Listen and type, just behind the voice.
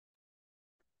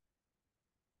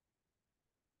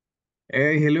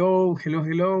Hey, hello, hello,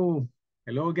 hello.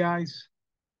 Hello, guys.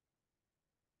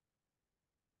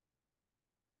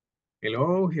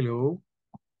 Hello, hello.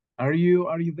 Are you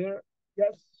there?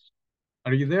 Yes.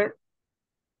 Are you there?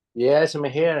 Yes, I'm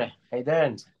here. Hey,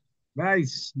 Dan.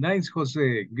 Nice, nice,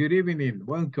 Jose. Good evening.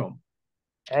 Welcome.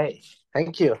 Hey,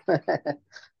 thank you.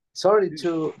 Sorry Good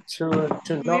to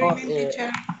Good know. evening,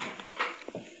 teacher.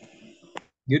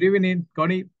 good evening,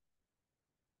 Connie.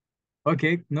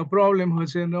 Okay, no problem,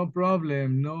 Jose. No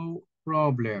problem. No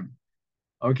problem.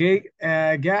 Okay,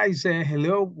 guys,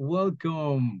 hello,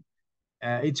 welcome.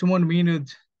 It's 1 minute,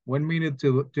 1 minute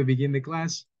to begin the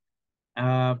class.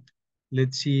 Uh,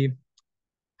 let's see.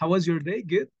 How was your day?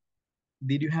 Good.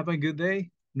 Did you have a good day?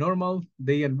 Normal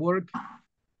day at work?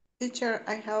 Teacher,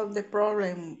 I have the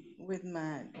problem with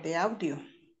the audio.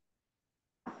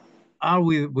 Ah,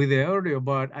 with the audio,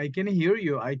 but I can hear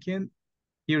you. I can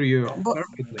hear you Bo-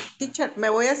 perfectly. Teacher, me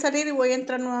voy a salir y voy a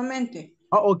entrar nuevamente.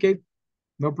 Oh, okay.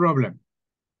 No problem.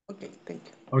 Ok, thank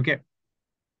you. Okay.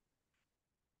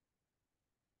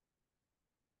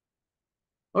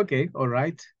 Okay. All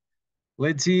right.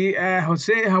 Let's see.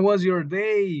 Jose, how was your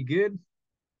day? Good?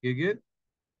 You good?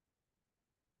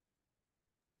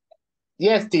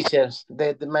 Yes, teachers.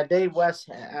 My day was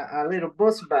a little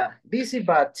busy,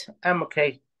 but I'm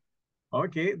okay.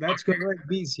 Okay. That's correct.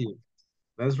 Busy.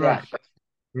 That's Yeah. right.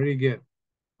 Very good.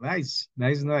 Nice.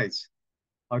 Nice, nice.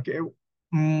 Okay.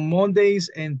 Mondays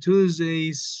and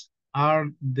Tuesdays are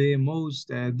the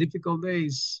most difficult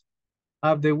days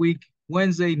of the week.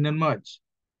 Wednesday, not much.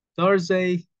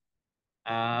 Thursday,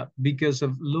 because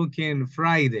of looking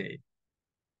Friday.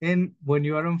 And when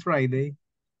you are on Friday,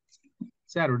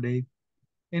 Saturday,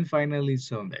 and finally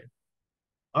Sunday.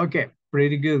 Okay,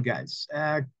 pretty good, guys.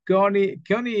 Connie,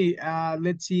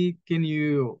 let's see. Can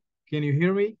you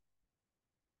hear me?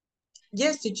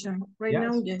 Yes, teacher. Right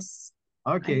now, Yes. yes.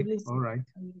 I Okay. All listen. right.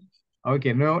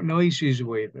 Okay. No issues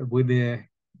with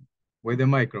the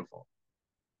microphone.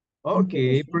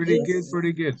 Okay. Pretty good. Yes.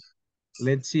 Pretty good.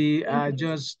 Let's see. Thank you.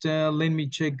 Just let me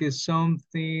check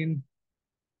something.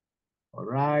 All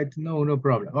right. No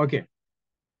problem. Okay.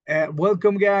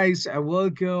 Welcome, guys.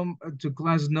 Welcome to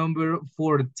class number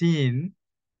 14.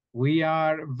 We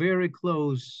are very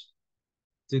close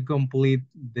to complete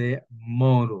the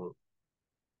module.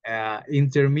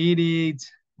 Intermediate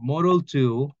module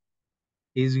 2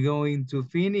 is going to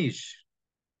finish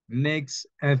next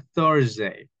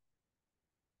Thursday.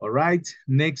 All right.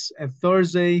 Next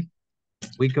Thursday,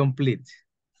 we complete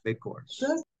the course.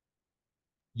 Plus,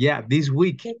 Yeah, this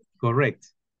week. Correct.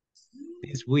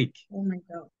 This week. oh my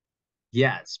God.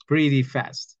 Yes, pretty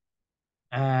fast.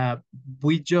 Uh,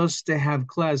 we just have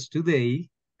class today,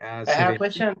 I have a 17.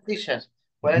 question, teacher.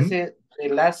 What is Mhm. the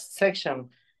last section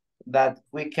that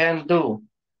we can do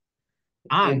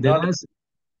in The order? last,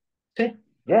 See?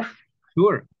 Yeah.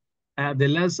 sure. The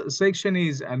last section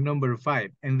is number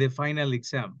 5 and the final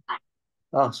exam.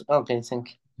 Oh, okay. Thank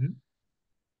you. Mhm.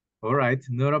 All right,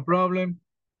 not a problem.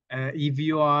 If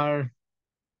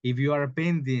you are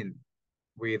pending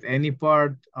with any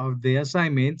part of the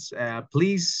assignments,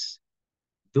 please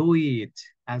do it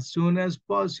as soon as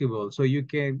possible so you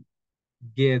can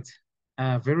get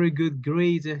a very good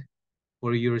grade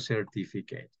for your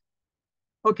certificate.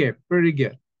 Okay, pretty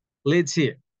good. Let's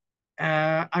see.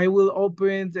 I will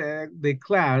open the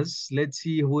class. Let's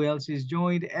see who else is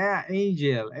joined.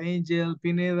 Angel. Angel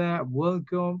Pineda,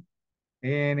 welcome.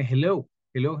 And hello.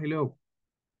 Hello, hello,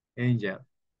 Angel.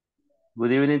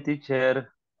 Good evening, teacher.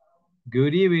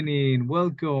 Good evening.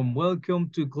 Welcome. Welcome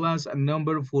to class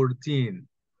number 14.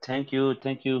 Thank you,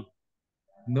 thank you.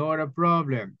 Not a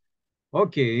problem.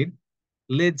 Okay,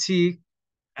 let's see.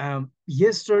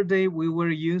 Yesterday we were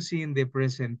using the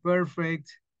present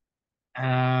perfect.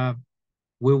 Uh,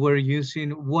 we were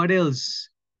using what else?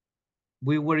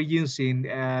 We were using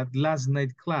last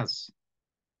night class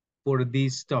for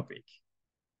this topic.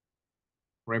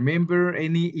 Remember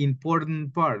any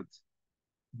important part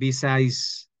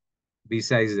besides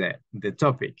the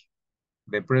topic,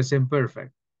 the present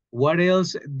perfect? What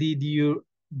else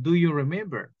do you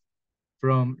remember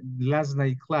from last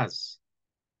night class?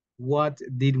 What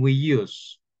did we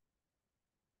use?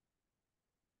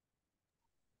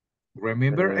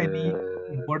 Remember any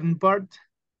Uh, important part?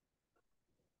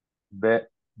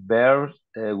 Verbs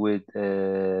with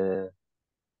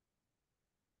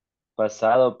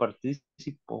pasado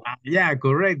participo. Yeah,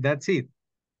 correct. That's it.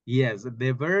 Yes,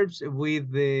 the verbs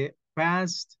with the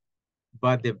past,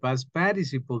 but the past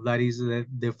participle, that is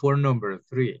the form number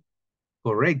 3.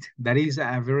 Correct. That is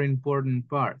a very important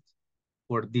part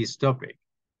for this topic.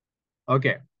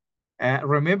 Okay.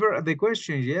 Remember the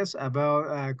question, yes,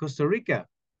 about Costa Rica.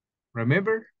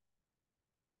 Remember?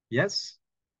 Yes?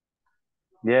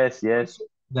 Yes, yes.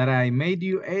 That I made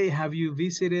you, hey, have you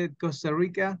visited Costa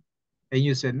Rica? And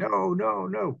you said, no, no,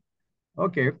 no.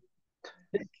 Okay,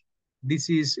 this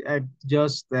is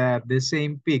just the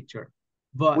same picture.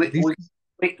 But We, this we, is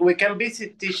we can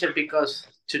visit teacher because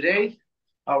today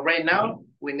or right now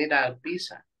we need a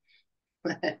visa.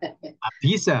 a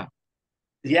pizza.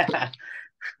 Yeah.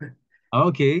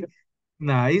 Okay,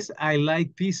 nice. I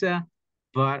like pizza,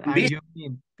 but Visa. you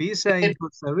mean pizza in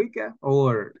Costa Rica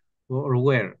or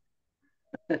where?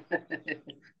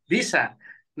 Visa.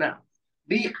 No.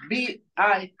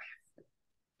 Visa.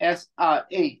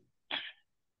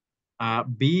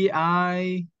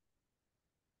 B-I,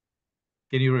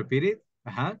 can you repeat it?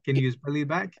 Can you spell it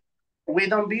back? We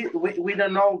don't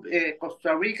know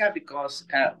Costa Rica because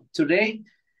today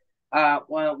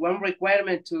one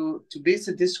requirement to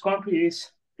visit this country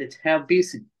is that have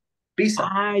visa.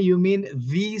 You mean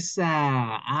visa.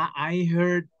 I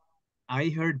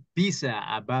heard pizza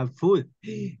about food.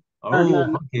 No, Oh,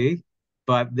 no. okay.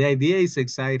 But the idea is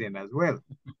exciting as well.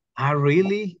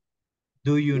 Really?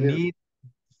 Do you Yeah. need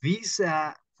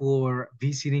visa for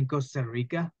visiting Costa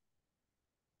Rica?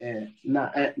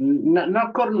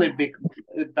 Not currently big,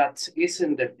 but it's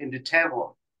in the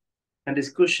table and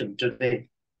discussion today.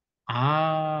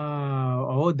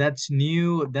 Oh, that's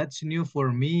new. That's new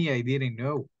for me. I didn't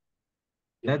know.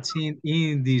 Yeah. That's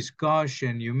in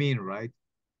discussion, you mean, right?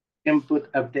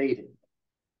 Input updated.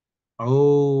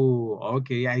 Oh,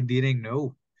 okay. I didn't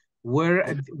know. Where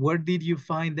did you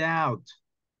find out?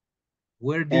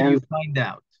 Where did you And find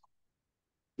out?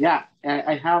 yeah,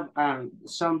 I have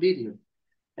some video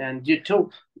and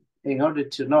YouTube in order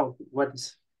to know what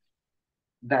is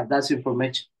that's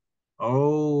information.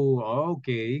 Oh,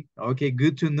 okay. Okay,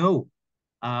 good to know.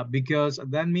 Because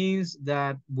that means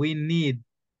that we need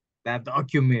that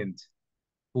document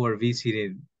for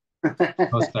visiting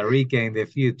Costa Rica in the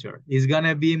future. It's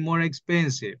gonna be more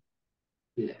expensive,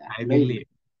 Yeah, I maybe. believe.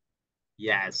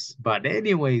 Yes, but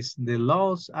anyways, the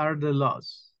laws are the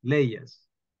laws. Leyes.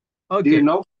 Do you Okay.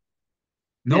 know?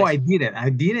 No, Yes. I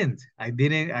didn't. I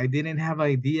didn't have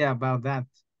idea about that.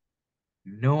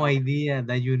 No Oh, idea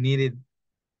that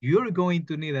you're going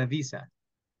to need a visa,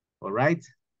 all right?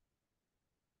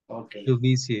 okay. To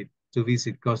visit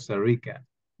Costa Rica.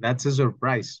 That's a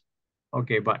surprise.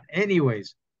 Okay, but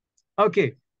anyways,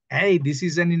 okay. Hey, this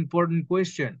is an important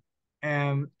question.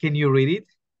 Can you read it?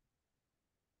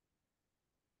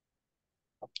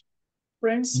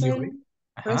 Can you read? Present,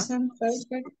 Uh-huh. present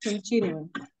perfect continuum.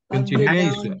 Have you done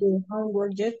Continuation. your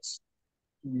homework yet?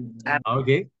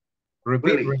 Okay. Repeat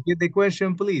Really? repeat the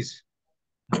question, please.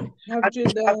 Have you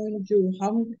done your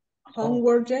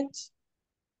homework yet?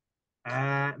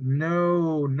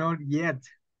 No, not yet.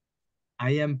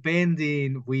 I am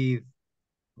pending with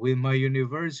my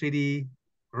university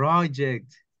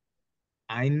project.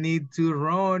 I need to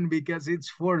run because it's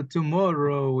for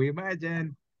tomorrow.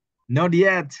 Imagine. Not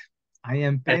yet. I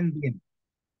am pending.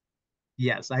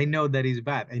 Yes, I know that is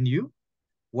bad. And you?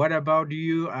 What about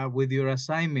you with your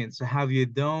assignments? Have you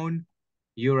done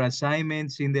your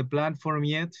assignments in the platform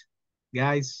yet,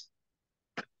 guys?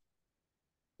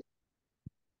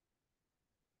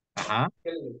 Uh-huh.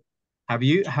 Have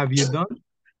you done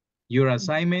your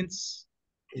assignments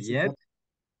yet?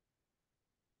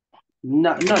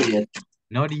 No, not yet.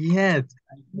 Not yet.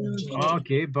 Mm.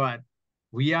 Okay, but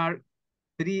we are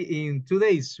in 2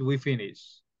 days we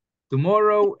finish.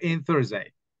 Tomorrow and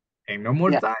Thursday. And no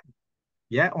more Yeah, time.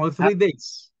 Yeah, or have 3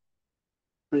 days.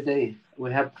 3 days.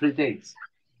 We have 3 days.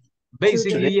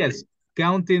 Basically, Today Today, yes,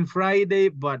 counting Friday,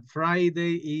 but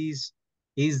Friday is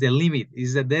the limit,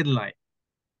 is the deadline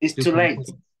it's to too late.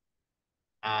 complete.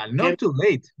 Can Not too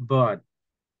late, but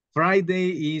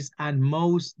Friday is at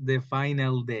most the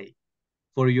final day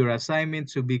for your assignment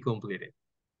to be completed.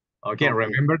 Okay, okay.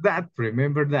 remember that.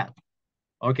 Remember that.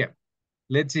 Okay,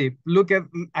 let's see. Look at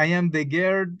I am the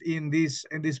girl in this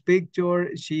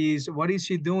picture. What is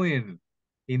she doing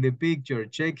in the picture?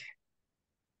 Check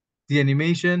the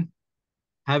animation.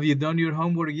 Have you done your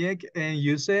homework yet? And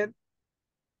you said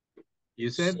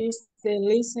she's still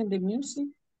listening the music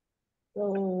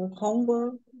or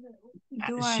homework.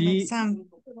 Do an she exam.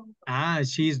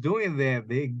 she's doing the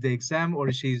exam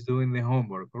or she's doing the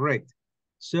homework, correct?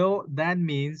 So that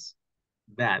means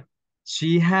that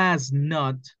she has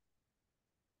not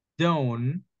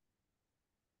done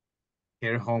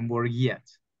her homework yet,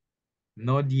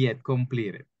 not yet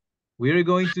completed. We are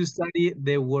going to study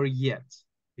the word yet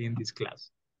in this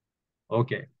class.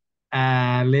 Okay.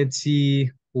 Let's see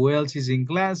who else is in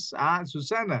class.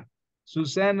 Susana.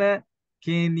 Susana,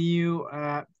 can you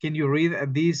read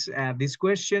this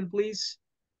question, please?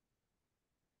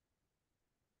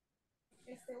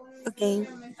 Okay.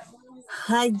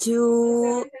 Had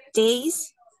you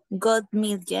taste got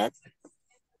milk yet?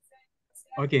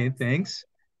 Okay, thanks.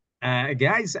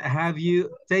 Guys, have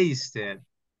you tasted?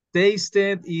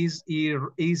 Tasted is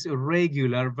a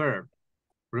regular verb.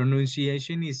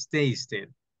 Pronunciation is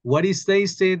tasted. What is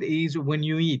tasted is when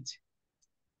you eat.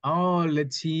 Oh,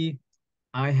 let's see.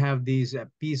 I have this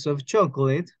piece of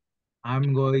chocolate.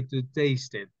 I'm going to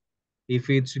taste it, if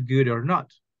it's good or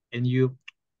not. And you,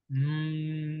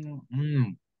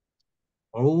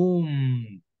 oh,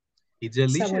 it's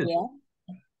delicious.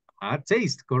 Saborear.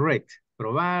 Taste, correct.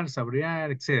 Probar,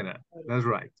 saborear, etc. That's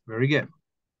right. Very good.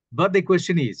 But the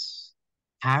question is,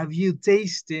 have you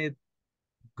tasted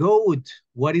goat?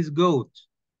 What is goat?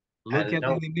 Look at the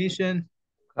Hello. animation.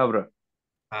 Cabra.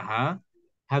 Uh-huh.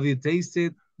 Have you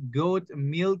tasted goat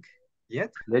milk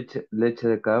yet? Leche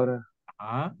de cabra.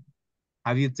 Uh-huh.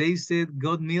 Have you tasted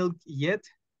goat milk yet?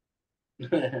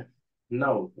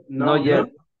 No, Not yet.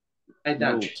 I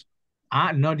No. don't.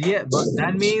 Not yet, but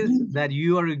that means that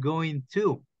you are going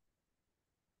to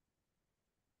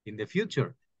in the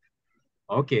future.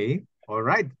 Okay, all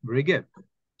right, very good.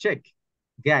 Check.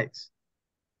 Guys,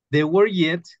 the word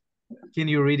yet, can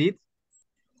you read it?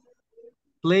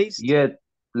 Placed? Yet.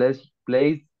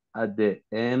 Place at the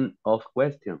end of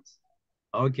questions.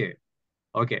 Okay,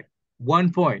 okay.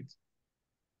 1 point.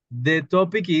 The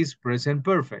topic is present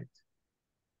perfect.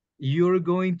 You're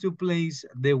going to place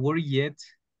the word yet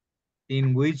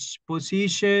in which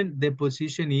position? The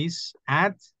position is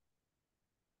at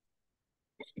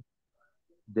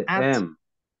The at end.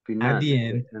 Final. the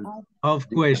end of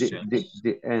questions.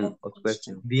 The end of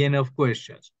questions. The end of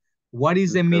questions. What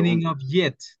is the meaning of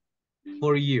yet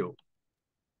for you?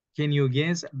 Can you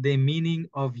guess the meaning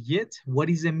of yet? What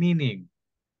is the meaning?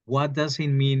 What does it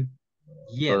mean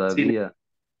yet? Todavía.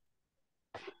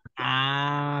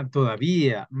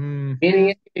 Todavía.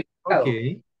 Meaning,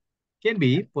 Okay. Can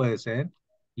be, puede ser.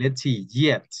 Let's see,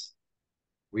 yet.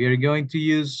 We are going to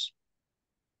use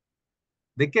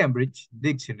the Cambridge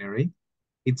Dictionary.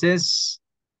 It says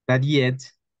that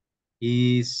yet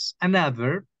is an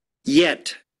adverb.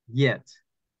 Yet. Yet.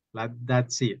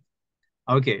 That's it.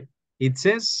 Okay. It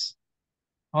says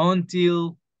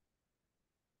until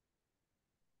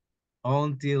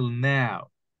now.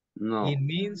 No. It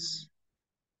means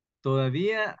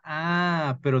todavía.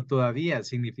 Pero todavía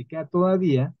significa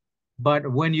todavía.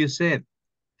 But when you said,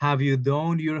 have you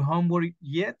done your homework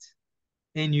yet?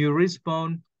 And you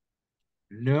respond,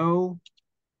 no,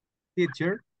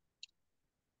 teacher.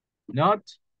 Not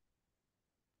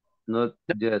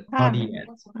yet. Not yet.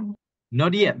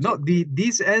 Not yet. No,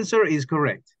 this answer is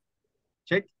correct.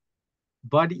 Check.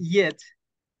 But yet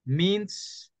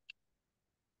means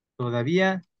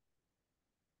todavía.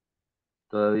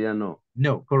 Todavía no.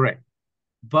 No, correct.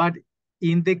 But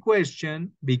in the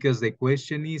question, because the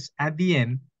question is at the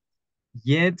end,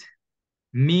 yet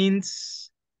means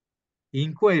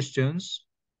in questions.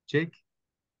 Check.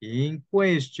 In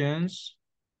questions,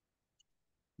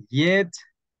 yet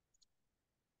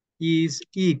is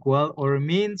equal or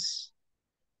means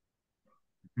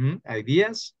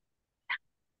ideas.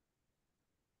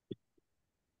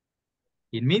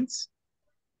 It means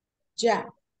Ya.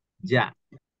 yeah.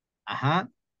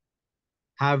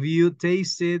 Have you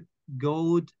tasted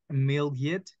goat milk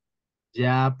yet?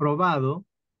 Ya ha probado.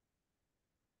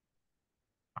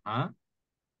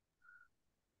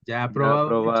 Ya ha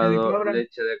probado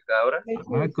leche de cabra.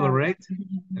 Correct.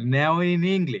 Now in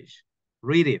English.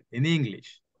 Read it in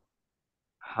English.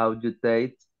 How you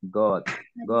taste God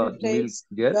milk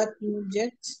yet? Got milk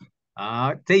yet?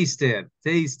 Tasted.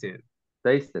 Tasted.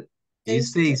 Tasted.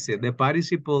 Is tasted. The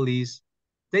participle is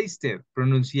tasted.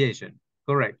 Pronunciation.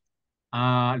 Correct.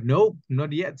 No,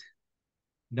 not yet.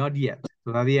 Not yet.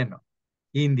 Todavía no.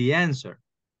 In the answer.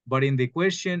 But in the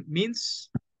question means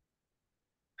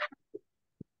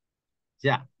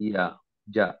ya. Yeah.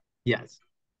 Ya. Yes.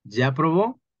 Ya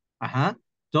probó.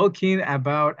 Talking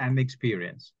about an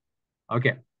experience.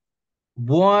 Okay.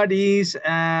 What is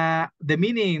the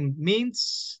meaning?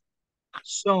 Means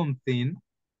something.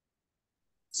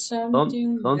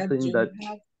 Something Something that that you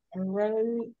have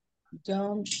already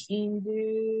done in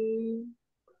the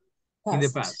past. In the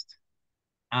past.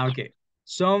 Okay.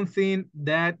 Something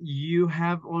that you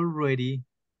have already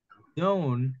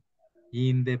done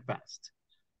in the past.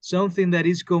 Something that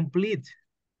is complete.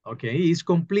 Okay, is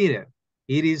completed.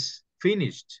 It is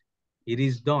finished. It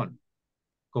is done.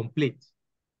 Complete.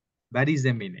 That is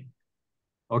the meaning.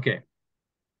 Okay.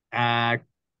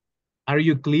 Are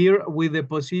you clear with the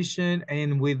position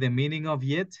and with the meaning of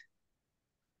yet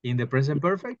in the present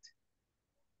perfect?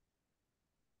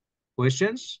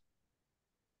 Questions?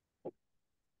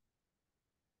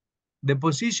 The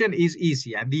position is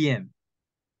easy at the end.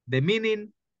 The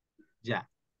meaning, yeah.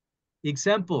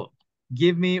 Example,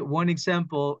 give me one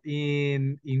example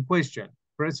in question.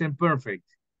 Present perfect,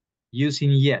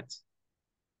 using yet.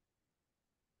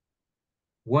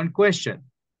 One question.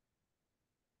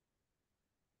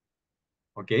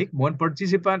 Okay, one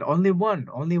participant, only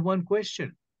one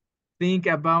question. Think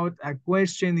about a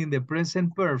question in the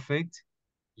present perfect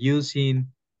using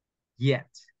yet,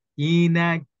 in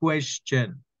a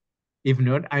question. If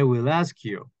not, I will ask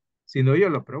you. Si no, yo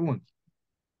lo pregunto.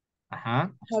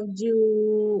 Ajá.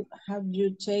 Have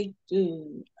you take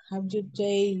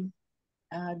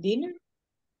dinner?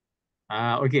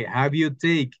 Okay, have you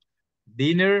take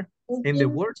dinner in the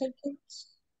word?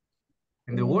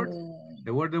 In the word?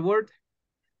 The word?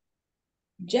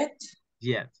 Yet.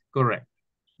 Yet, correct.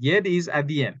 Yet is at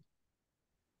the end.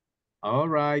 All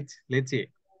right, let's see.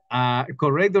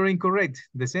 Correct or incorrect?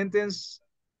 The sentence,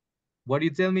 what do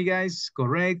you tell me, guys?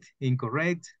 Correct,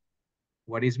 incorrect?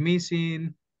 What is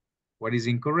missing? What is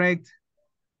incorrect?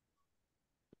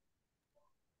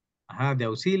 The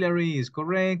auxiliary is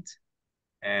correct.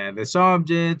 The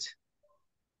subject.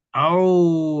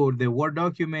 Oh, the Word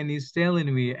document is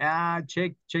telling me.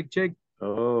 Check.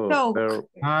 Oh, No. pero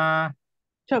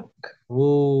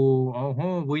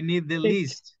Oh, we need the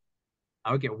list.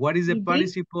 Okay, what is the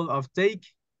participle of take?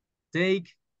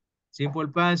 Take, simple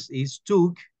past is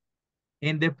took.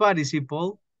 And the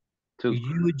participle, took.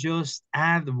 you just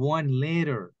add one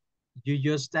letter. You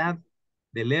just add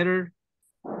the letter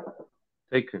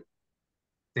Taken.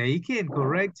 taken,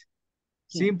 correct?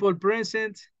 Simple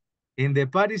present. In the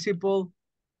participle,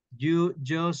 you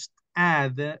just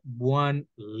add one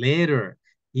letter.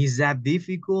 Is that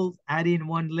difficult, adding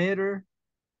one letter?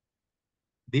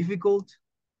 Difficult?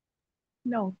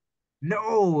 No.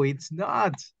 No, it's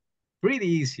not. Pretty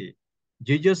easy.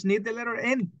 You just need the letter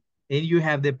N and you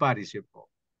have the participle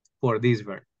for this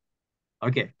verb.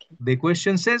 Okay, the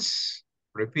question says,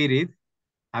 repeat it.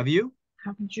 Have you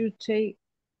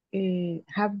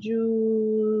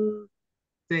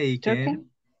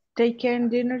taken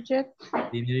dinner yet?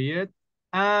 Dinner yet?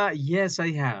 Yes,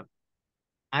 I have.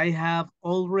 I have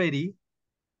already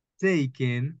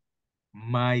taken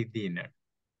my dinner.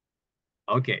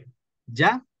 Okay.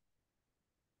 ¿Ya?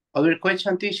 Other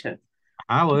question, teacher.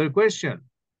 Other question.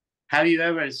 Have you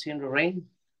ever seen the rain?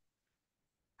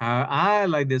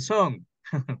 Like the song.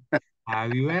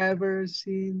 Have you ever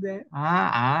seen that?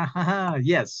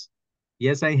 Yes.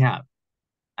 Yes, I have.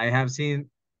 I have seen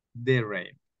the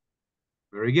rain.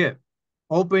 Very good.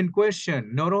 Open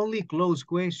question, not only closed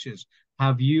questions.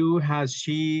 Have you, has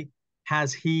she,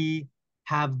 has he,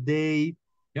 have they?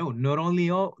 No, not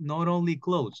only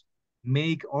closed.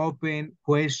 Make open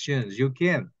questions. You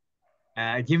can.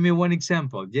 Give me one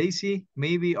example. JC,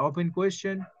 maybe open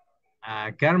question.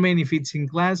 Carmen, if it's in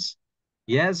class,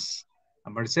 yes.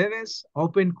 Mercedes,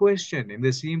 open question in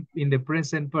the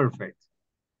present perfect.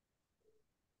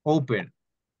 Open.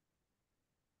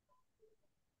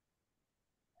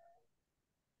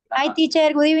 Hi,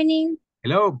 teacher. Good evening.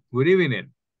 Hello. Good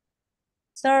evening.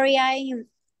 Sorry,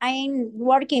 I'm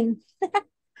working.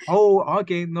 Oh,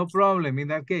 okay. No problem in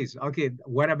that case. Okay.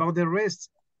 What about the rest?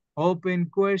 Open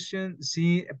question,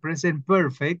 see present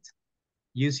perfect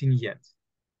using yet.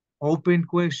 Open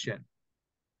question.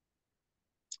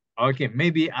 Okay.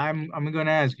 Maybe I'm going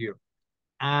to ask you.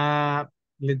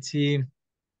 Let's see.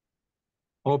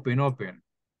 Open.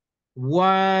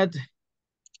 What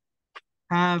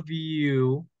have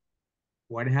you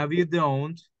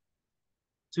done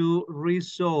to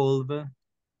resolve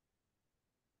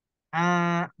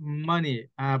a money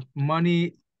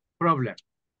problem?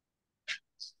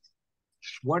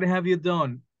 What have you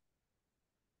done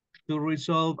to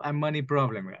resolve a money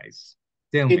problem, guys?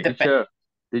 Tell me.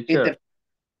 Teacher.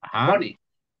 Money.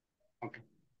 Okay.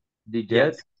 The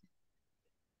jet? Yes.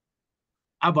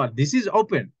 But this is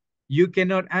open. You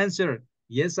cannot answer,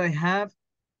 yes, I have,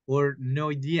 or no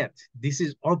yet. This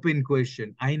is open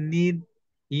question. I need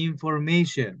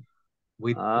information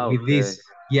with this.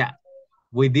 Yeah.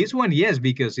 With this one, yes,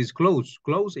 because it's close,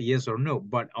 yes or no.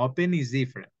 But open is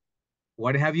different.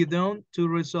 What have you done to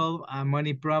resolve a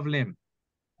money problem?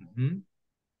 In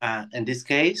this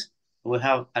case, we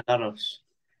have a lot of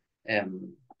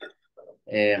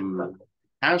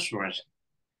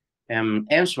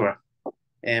answers.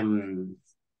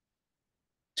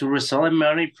 To resolve a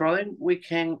money problem, we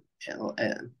can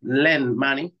lend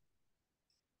money.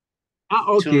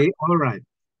 Okay, all right.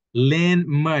 Lend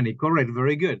money, correct,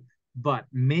 very good. But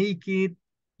make it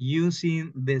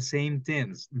using the same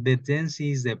tense. The tense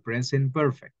is the present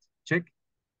perfect. Check.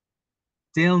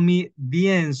 Tell me the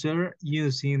answer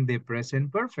using the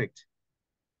present perfect.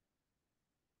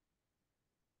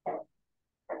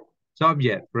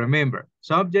 Subject, remember.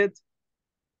 Subject,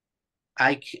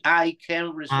 I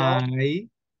can resolve. I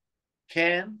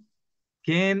Can.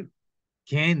 can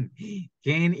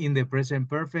in the present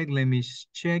perfect. Let me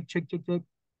check.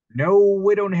 No,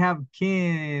 we don't have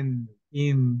can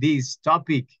in this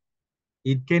topic.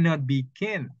 It cannot be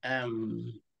can.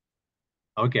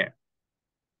 Okay.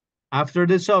 After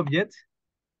the subject,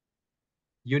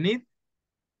 you need?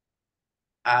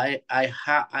 I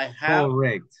have.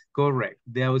 Correct.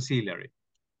 The auxiliary.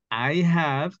 I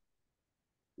have.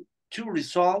 To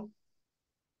resolve.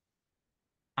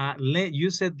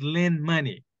 You said lend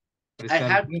money. I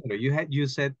have. You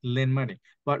said lend money.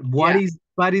 But what is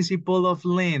participle of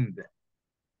lend?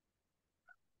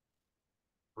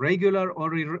 Regular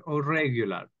or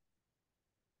irregular?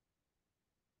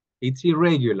 It's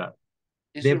irregular.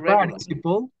 It's the irregular.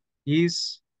 Participle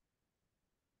is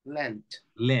lent.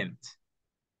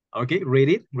 Okay, read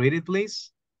it,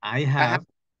 please. I have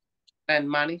lent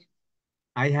money.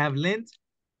 I have lent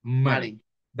money.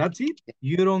 That's it.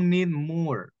 You don't need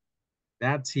more.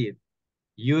 That's it.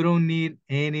 You don't need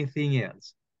anything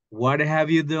else. What have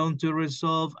you done to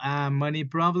resolve a money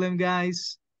problem,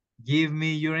 guys? Give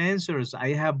me your answers.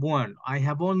 I have one. I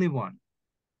have only one.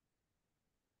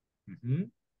 He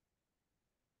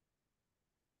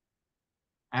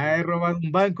robado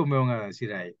un banco, me van a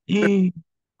decir ahí.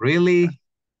 Really?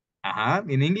 Ajá,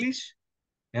 in English.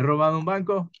 ¿He robado un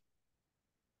banco?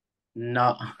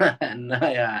 No, no.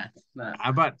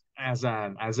 But as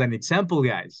an example,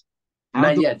 guys.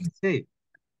 Not yet. Say?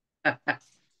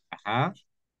 How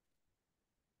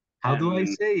do I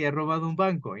say he robado un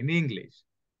banco in English?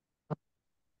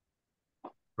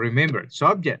 Remember,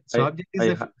 subject. Subject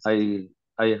is I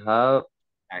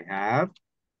have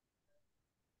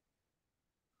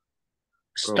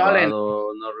stolen.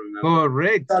 Robado, no remember.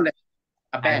 Correct. Stolen.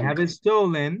 A I bank. have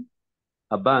stolen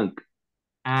a bank.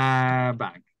 A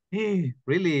bank.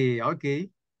 Really? Okay.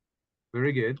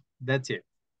 Very good. That's it.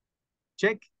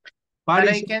 Check.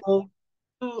 Participle.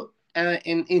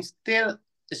 Instead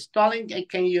stolen, I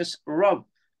can use rob.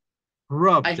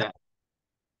 Robbed.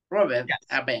 Robbed yes.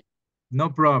 a bank. No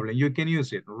problem. You can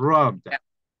use it. Robbed.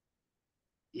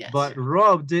 Yes. But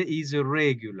robbed is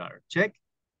irregular. Check.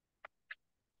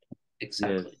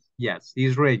 Exactly. Yes,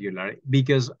 is regular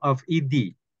because of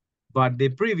ed. But the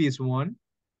previous one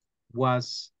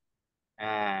was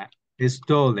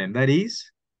stolen. That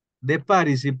is, the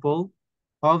participle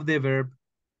of the verb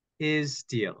is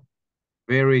steal.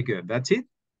 Very good. That's it.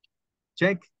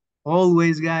 Check.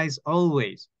 Always, guys,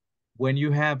 always. When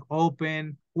you have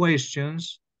open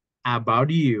questions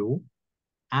about you,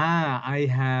 I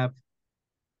have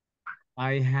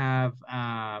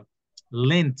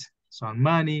lent some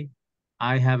money.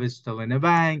 I have stolen a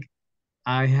bank.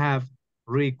 I have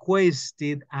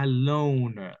requested a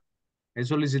loan. He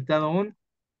solicitado un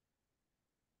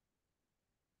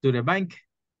to the bank.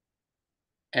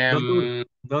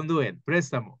 Don't do it.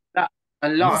 Préstamo. A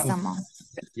loan. Préstamo.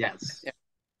 Yes.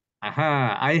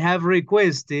 I have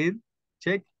requested.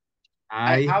 Check.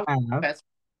 I have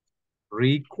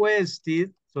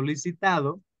requested,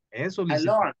 solicitado.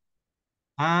 Solicitado.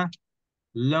 A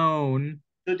loan.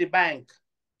 To the bank.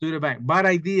 Bad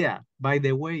idea, by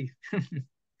the way.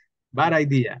 Bad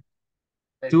idea.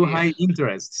 Too high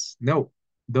interests. No,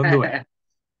 don't do it.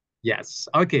 Yes.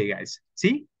 Okay, guys.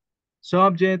 See?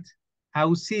 Subject,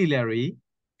 auxiliary,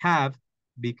 have,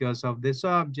 because of the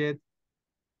subject,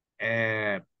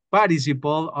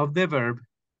 participle of the verb,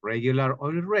 regular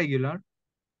or irregular,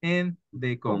 and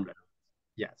the complement.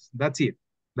 Yes, that's it.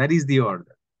 That is the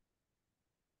order.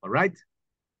 All right?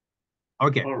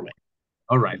 Okay.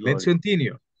 All right. Let's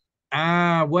continue.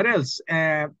 What else?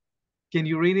 Can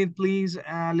you read it, please?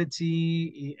 Let's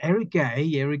see. Erica.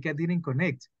 Hey, Erica didn't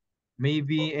connect.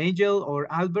 Maybe Angel or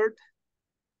Albert?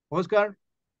 Oscar?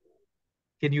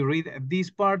 Can you read this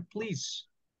part, please?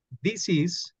 This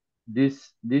is the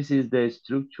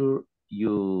structure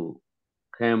you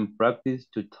can practice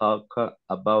to talk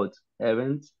about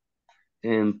events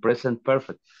in present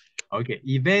perfect. Okay,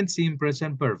 events in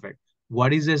present perfect.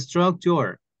 What is the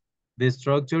structure? The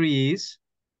structure is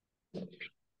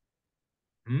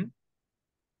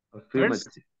Affirmative.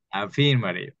 First,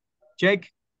 affirmative. Check.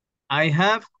 I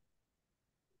have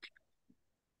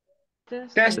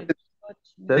tasted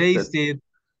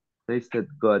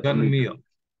good milk.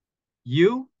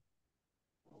 You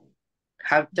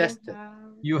have tasted.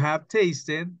 You have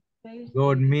tasted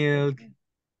good milk.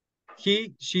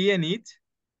 He, she, and it.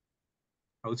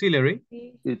 Auxiliary.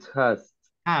 It has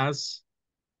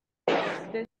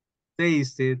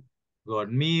tasted good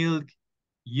milk.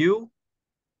 You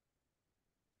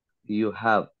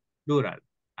have plural.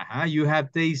 You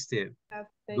have tasted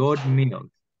got milk.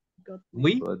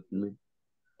 We got milk.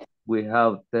 We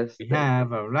have tested.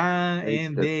 have a run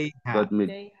and tasted, they have got milk.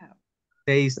 They have.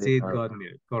 tasted have got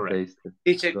milk. Correct. Tasted.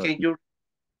 Teacher, got can you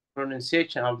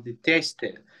pronunciation of the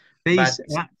tested? Taste,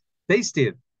 But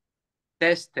tasted.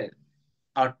 tested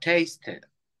or tasted.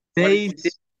 What is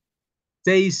the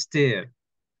Taste, tasted.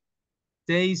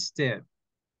 Tasted.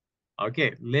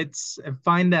 Okay, let's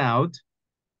find out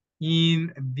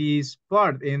in this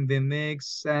part in the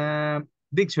next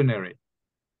dictionary.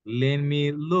 Let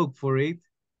me look for it.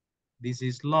 This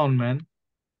is Longman.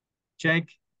 Check.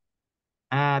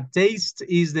 Taste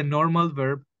is the normal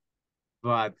verb,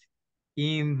 but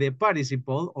in the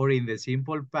participle or in the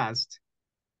simple past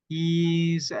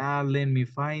is, let me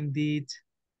find it.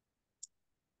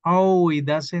 Oh, it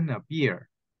doesn't appear.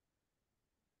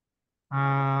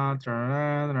 No,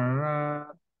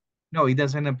 it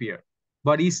doesn't appear.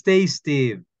 But it's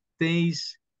tasted.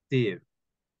 Tasted.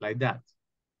 Like that.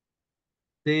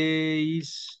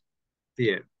 Tasted.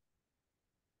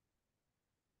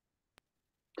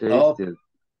 Oh, tasted.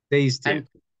 Tasted. and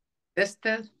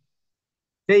tested?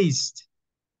 Taste.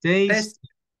 Taste. Test.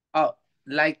 Oh,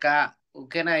 like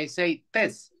can I say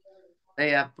test?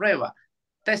 Prueba.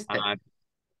 Tested.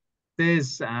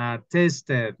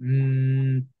 Tested.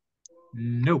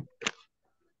 No.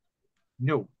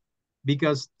 No.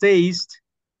 Because taste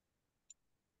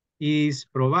is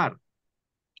probar.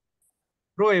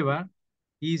 Prueba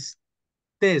is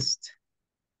test.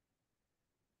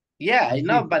 Yeah, I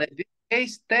know, but in this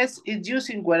case, test is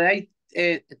using when I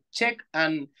check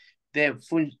and the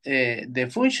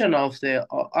function of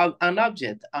an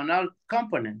object, an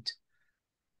component.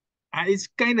 It's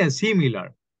kind of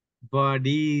similar, but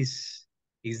is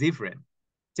different.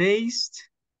 Taste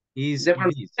is The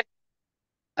this.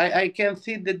 I can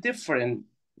see the difference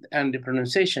and the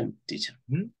pronunciation, teacher.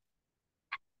 Hmm?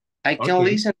 I can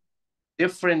Okay. listen to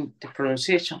different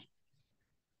pronunciation.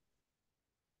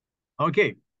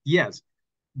 Okay, yes.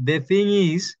 The thing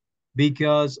is,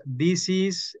 because this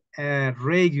is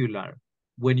regular,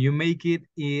 when you make it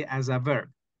as a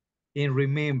verb, and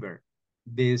remember,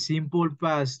 the simple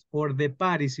past or the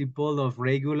participle of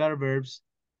regular verbs,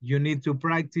 you need to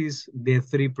practice the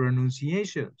 3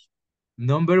 pronunciations.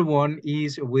 Number 1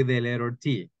 is with the letter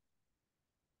T.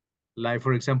 Like,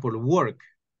 for example, work,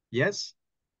 yes?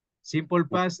 Simple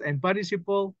past and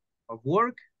participle of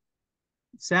work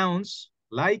sounds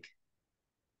like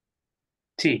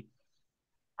T.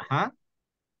 Can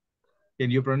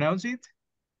you pronounce it?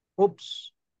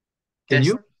 Oops. Can Test.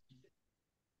 you?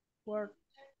 Work.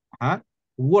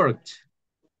 Worked.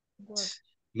 Work.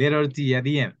 Letter T at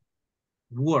the end.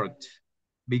 Worked.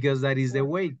 Because that is the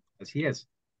way. Yes.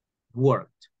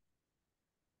 Worked.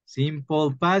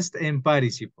 Simple past and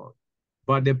participle.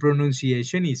 But the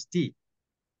pronunciation is T.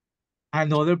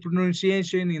 Another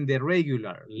pronunciation in the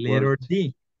regular, letter Worked.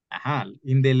 D.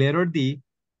 In the letter D,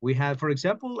 we have, for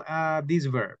example, this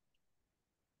verb.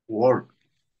 Work.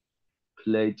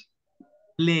 Played.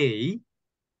 Play.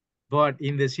 But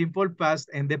in the simple past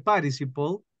and the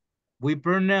participle, we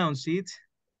pronounce it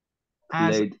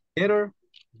as Played. letter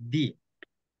D.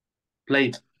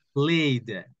 Played.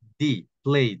 Played. D.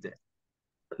 Played.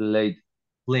 Played.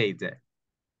 Played.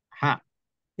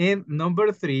 And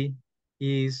number 3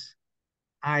 is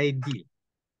ID.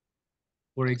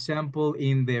 For example,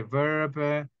 in the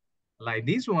verb like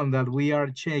this one that we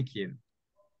are checking,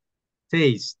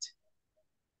 taste.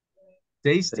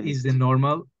 Taste is the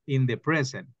normal in the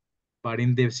present, but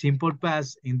in the simple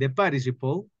past, in the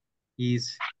participle,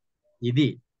 is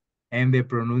ed. And the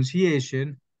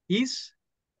pronunciation is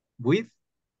with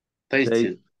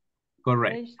Tasted.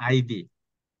 correct, Tasted. id.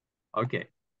 Okay,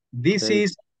 this Tasted.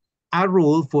 is a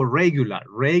rule for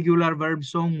regular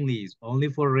verbs only, only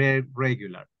for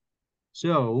regular.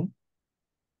 So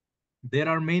there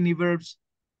are many verbs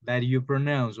that you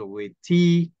pronounce with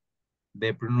T,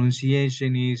 the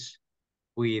pronunciation is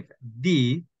with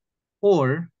D,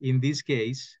 or in this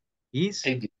case is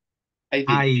ID.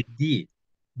 ID,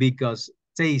 because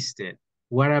tasted.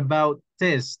 What about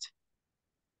test?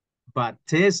 But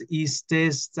test, is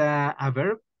test a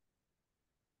verb?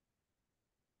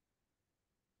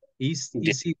 Is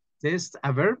it test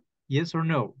a verb? Yes or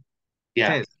no?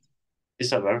 Yeah. Test.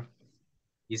 It's a verb.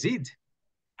 Is it?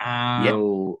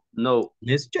 No.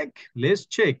 Let's check. The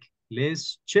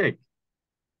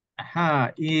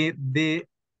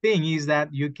thing is that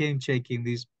you can check in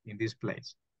this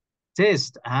place.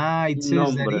 Test. It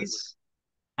says that is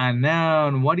a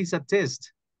noun. What is a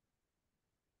test?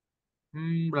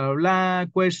 Blah, blah,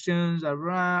 questions, blah,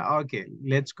 blah. Okay,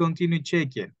 let's continue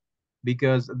checking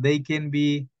because they can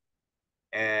be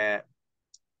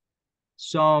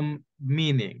some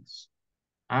meanings.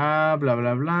 Blah,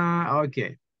 blah, blah.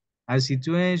 Okay. A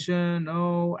situation,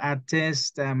 no. A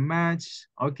test, a match.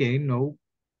 Okay, no.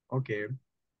 Okay.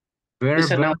 It's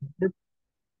Verb, a noun. verb.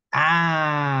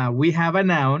 We have a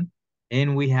noun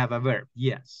and we have a verb.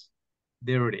 Yes.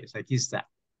 There it is. Aquí está.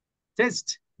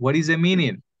 Test. What is the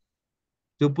meaning?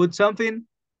 To put something?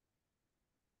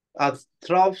 A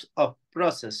through of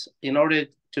process in order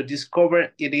to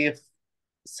discover it if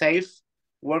safe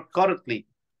work correctly.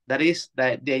 That is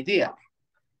the idea.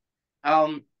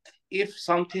 If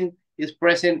something is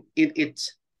present in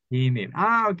it. In it.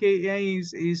 Okay. Yeah,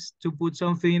 is to put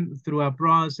something through a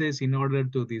process in order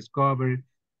to discover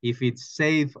if it's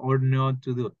safe or not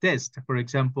to do. Test. For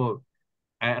example,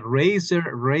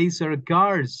 racer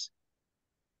cars.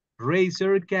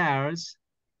 Racer cars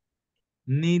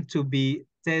need to be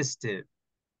tested.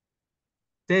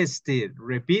 Tested.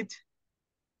 Repeat.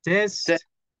 Test.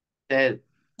 Tested.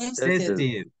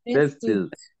 Tested.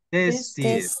 Tested.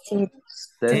 Tested.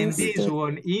 And this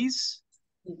one is?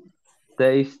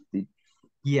 Tasted.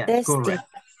 Yes, correct.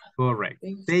 Correct.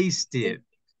 Tasted.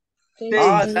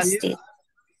 Tasted.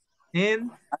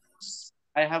 And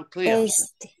I have clear.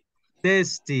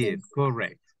 tested.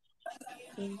 Correct.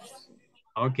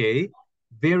 Okay.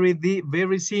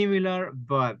 Very similar,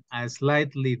 but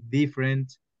slightly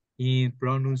different in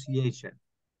pronunciation.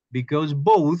 Because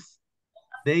both,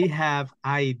 they have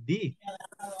ID.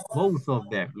 Both of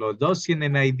them. Los dos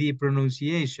tienen ID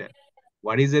pronunciation.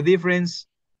 What is the difference?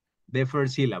 The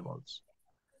first syllables.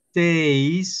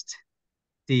 Taste.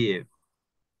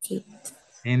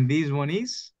 And this one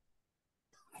is?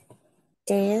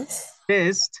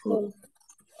 Test.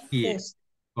 Yes.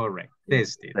 Correct.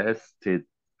 Tested. Tested.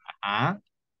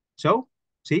 So,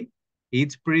 see,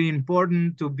 it's pretty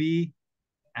important to be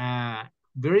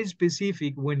very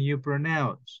specific when you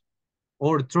pronounce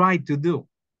or try to do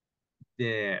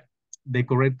the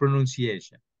correct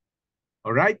pronunciation.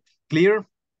 All right, clear?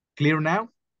 Clear now?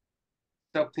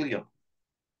 So clear.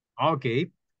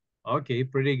 Okay, okay,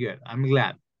 pretty good. I'm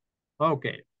glad.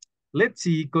 Okay, let's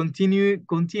see,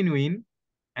 continuing.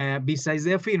 Besides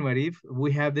the affirmative,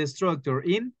 we have the structure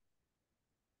in?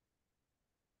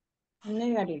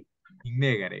 Negative.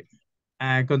 Negative.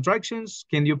 Contractions,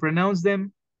 can you pronounce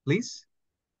them, please?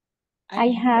 I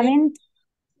haven't.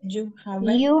 You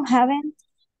haven't. You haven't.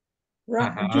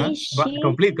 But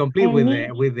complete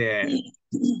with the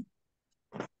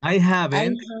I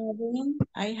haven't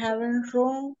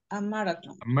run a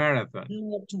marathon. Marathon.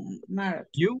 You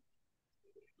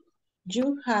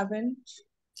haven't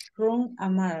run a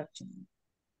marathon.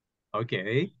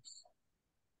 Okay.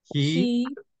 He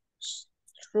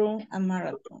run a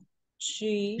marathon.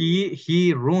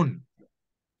 He run.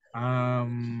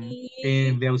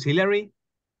 In the auxiliary,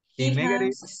 in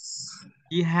negative,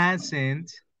 he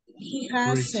hasn't,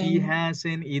 or she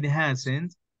hasn't, it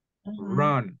hasn't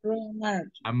run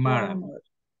a marathon.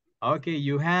 Okay,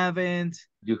 you haven't.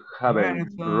 You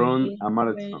haven't run a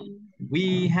marathon.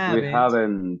 We haven't. We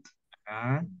haven't.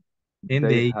 And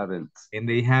they haven't. And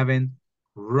they haven't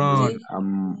run a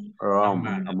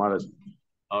marathon.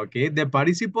 Okay, the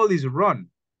participle is run.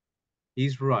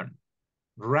 Is run.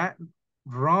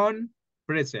 Run,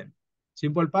 present.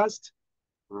 Simple past,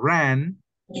 ran,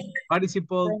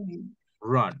 participle,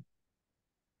 run.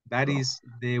 That is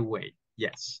the way,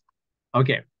 yes.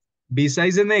 Okay,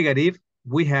 besides the negative,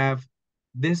 we have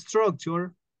the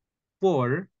structure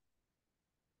for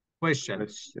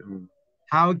questions.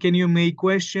 How can you make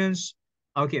questions?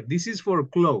 Okay, this is for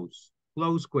close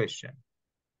question.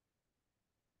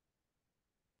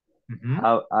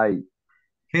 Have I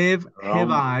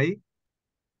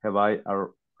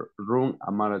run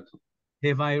a marathon?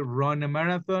 Have I run a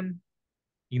marathon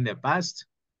in the past?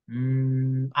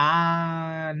 No,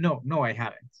 I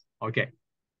haven't. Okay,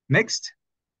 next.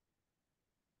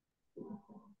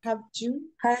 Have you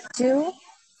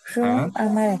Run a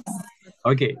marathon?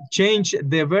 Okay, change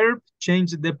the verb,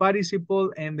 change the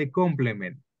participle and the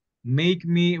complement. Make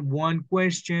me one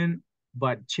question,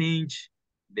 but change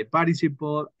the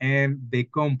participle and the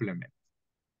complement.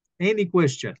 Any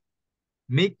question,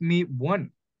 make me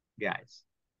one, guys.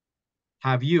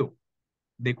 Have you?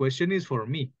 The question is for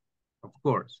me, of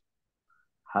course.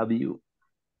 Have you?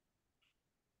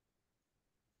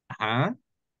 Have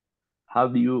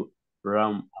you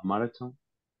run a marathon?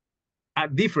 A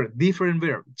different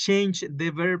verb. Change the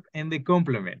verb and the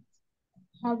complement.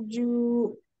 Have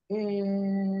you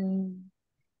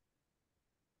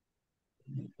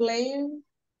played?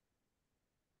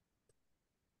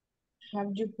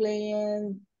 Have you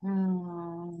played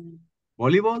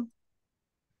volleyball?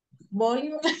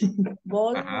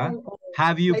 Volleyball.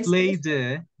 Have you played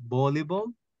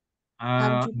volleyball?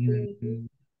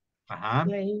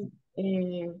 Play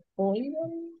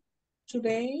volleyball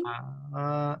today?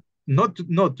 Not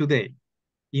today.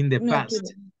 In the Not past.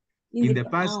 today. In the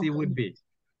past, it would be.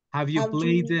 Have you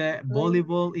played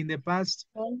volleyball in the past?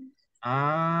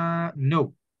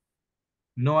 No.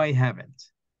 No, I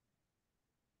haven't.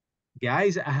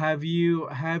 Guys, have you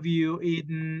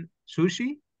eaten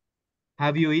sushi?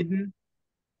 Have you eaten?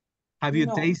 Have you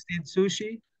tasted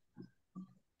sushi?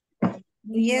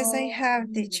 Yes, I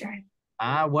have, teacher.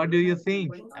 What do you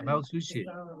think about sushi?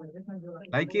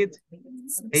 Like it?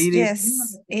 Ate it?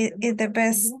 Yes, it's the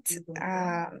best.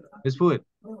 Best food?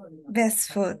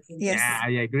 Best food. Yes. Yeah, I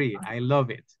agree. I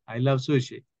love it. I love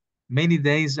sushi. Many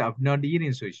days of not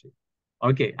eating sushi.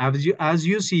 Okay, as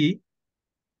you see,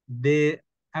 the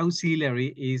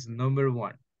auxiliary is number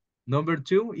 1. Number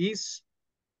 2 is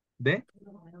the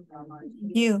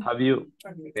You. Have you?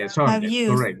 the subject. Have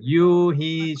you. Correct. You,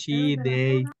 he, she,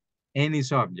 they, any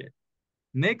subject.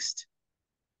 Next,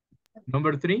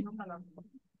 number 3.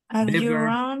 Have the you verb.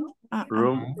 run?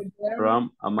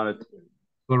 From a marathon.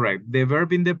 Correct. The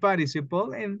verb in the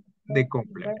participle and the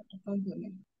complement.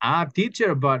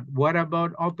 Teacher, but what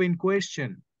about open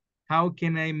question? How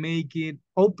can I make it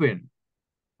open?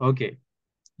 Okay,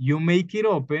 you make it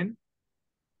open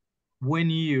when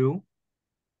you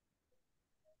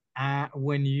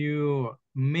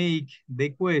make the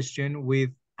question with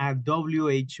a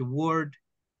WH word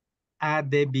at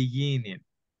the beginning.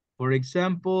 For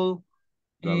example,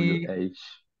 WH.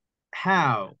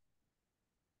 How,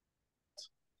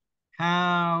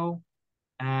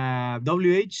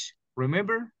 WH,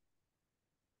 remember?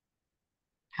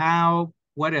 How,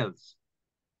 what else?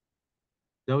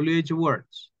 WH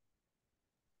words.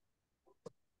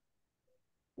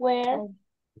 Where?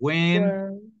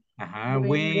 When,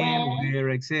 where,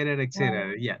 etc.,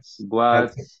 etc. Yes.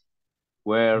 What?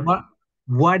 Where?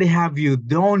 What have you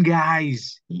done,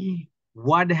 guys?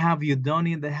 What have you done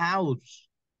in the house?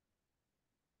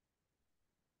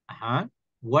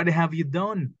 What have you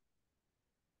done?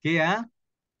 ¿Qué ha?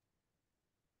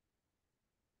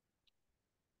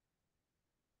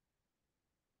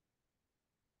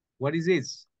 What is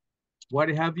this? What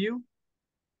have you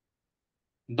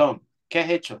done? ¿Qué has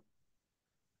hecho?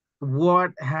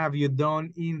 What have you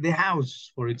done in the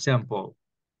house, for example?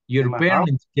 Your In my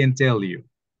parents can tell you.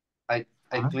 I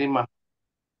clean my.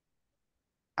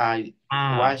 I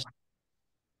wash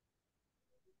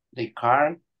the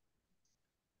car.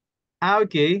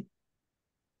 Okay.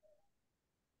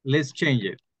 Let's change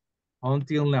it.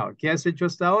 Until now. ¿Qué has hecho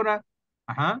hasta ahora?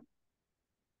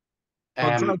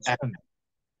 Contraction.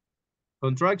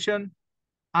 Contraction.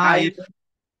 I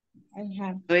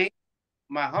have. clean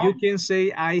my home. You can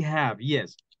say I have.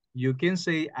 Yes. You can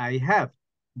say I have.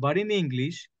 But in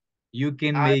English, you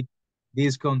can make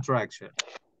this contraction.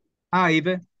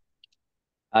 I've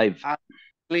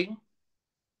clean.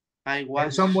 I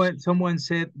wash. Someone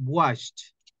said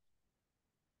washed.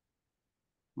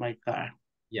 My car.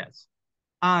 Yes.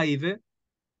 I've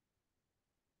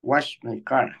washed my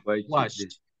car.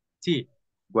 Washed. Sí.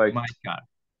 White. My car.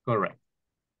 Correct.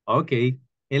 Okay.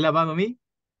 ¿He lavado mi?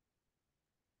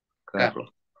 Carro.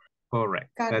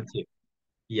 Correct. That's it.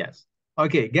 Yes.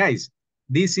 Okay, guys.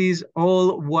 This is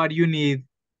all what you need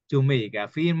to make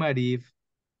affirmative,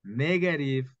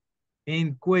 negative,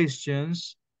 and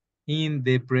questions in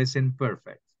the present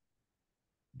perfect.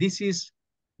 This is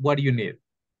what you need.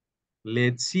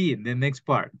 Let's see the next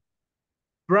part.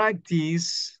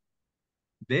 Practice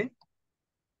the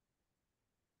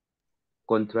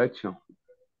Contraction.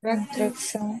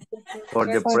 Contraction. For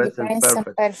the present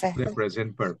perfect. The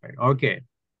present perfect. Okay.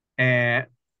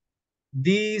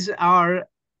 These are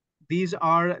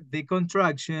the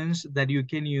contractions that you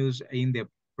can use in the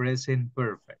present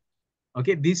perfect.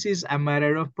 Okay, this is a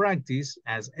matter of practice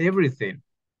as everything.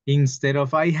 Instead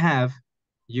of I have,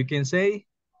 you can say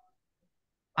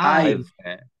I've.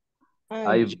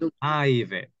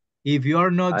 If you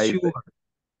are not sure,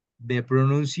 the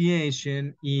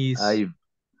pronunciation is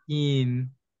in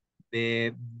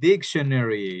the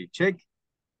dictionary. Check.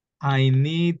 I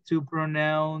need to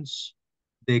pronounce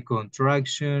the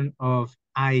contraction of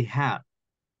I have.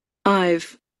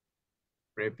 I've.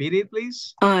 Repeat it,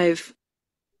 please. I've.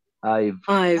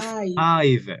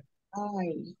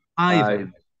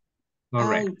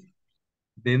 Correct.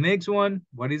 The next one,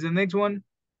 what is the next one?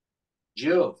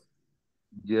 You.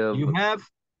 You have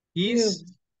is.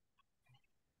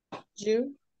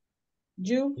 You.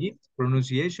 It,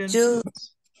 pronunciation. You.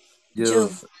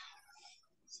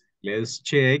 Let's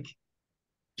check.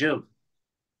 You.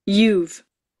 You've.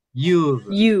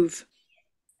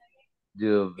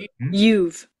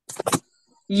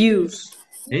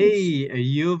 Hey,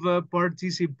 you've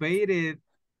participated.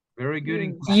 Very good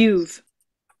in class. You've.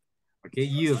 Okay,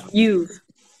 you've. You've.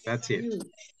 That's it.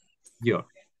 You.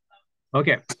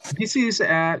 Okay, this is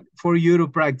for you to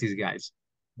practice, guys.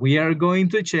 We are going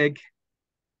to check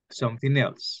something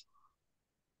else.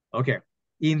 Okay,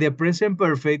 in the present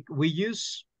perfect, we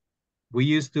use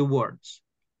two words.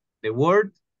 The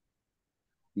word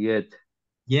Yet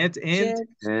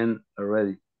and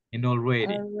already. and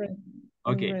already.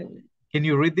 Okay, Already. can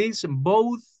you read this?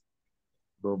 Both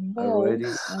Both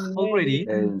Both already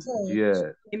and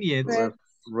yet and yet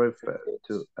refer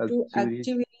to activities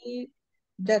activity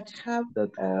that have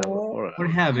or or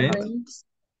haven't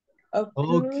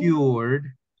occurred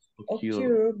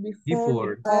occur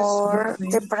before Or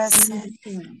the present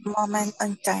moment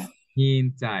on time.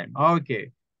 in time.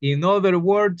 Okay, in other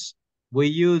words, we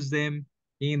use them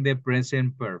in the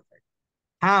present perfect.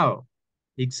 How?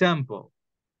 Example,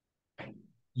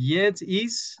 yet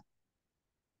is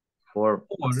for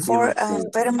For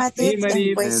affirmative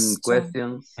affirmative and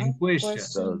questions. and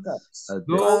question.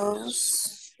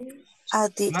 Goes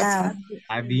at the end.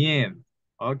 At the end.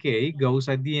 Okay, goes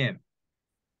at the end.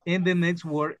 And the next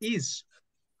word is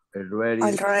already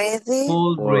already.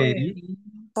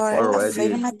 For Already.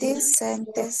 affirmative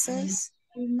sentences.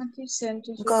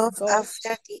 Go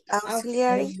after the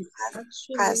auxiliary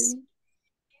has.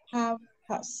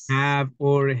 Have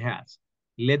or has.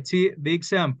 Let's see the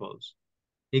examples.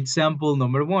 Example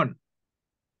number 1.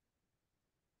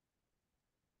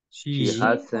 She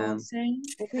hasn't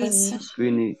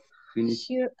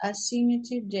finished her assignment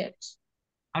yet.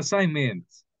 Assignment.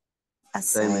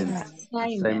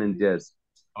 assignment yet.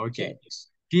 Okay.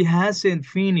 She hasn't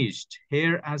finished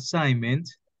her assignment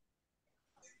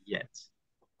yet.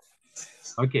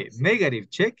 Okay, negative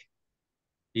check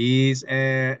is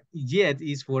yet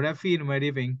is for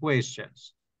affirmative and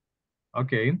questions.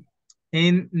 Okay.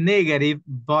 And negative,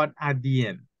 but at the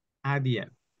end. At the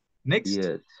end. Next.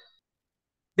 Yes.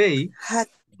 They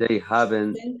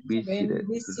haven't visited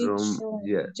Rome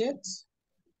yet.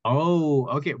 Oh,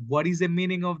 okay. What is the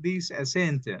meaning of this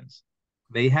sentence?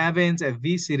 They haven't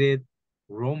visited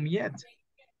Rome yet.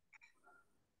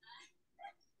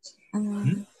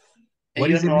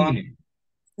 What is the meaning?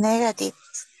 Negative.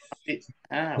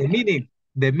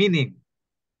 The meaning.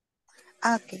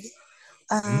 Okay.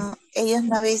 Ellos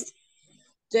no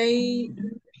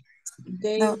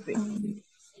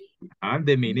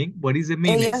The meaning. What is the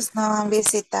meaning? Ellos no han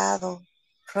visitado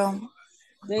Roma.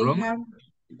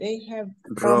 They have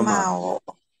Roma.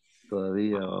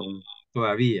 Todavía.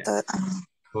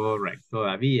 Correct.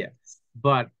 Todavía.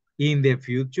 But in the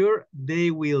future, they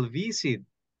will visit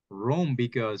Rome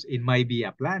because it might be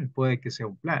a plan. Puede que sea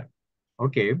un plan.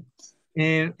 Okay.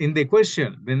 And in the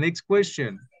question, the next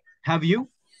question, have you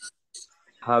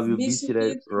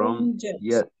visited Rome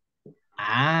yet?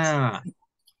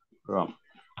 Rome.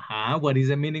 What is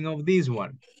the meaning of this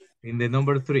one? In the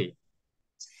number 3.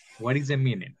 What is the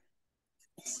meaning?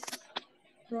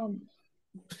 Rome.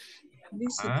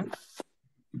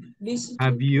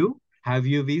 Have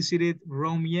you visited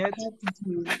Rome yet?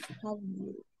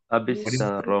 ¿Ha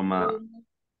visitado Roma?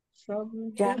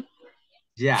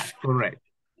 Yeah, correct.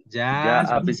 ¿Ya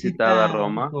ha visitado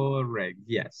Roma? Correct.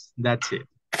 Yes, that's it.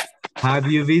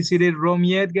 Have you visited Rome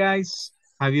yet, guys?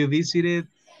 Have you visited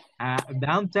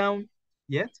downtown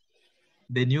yet?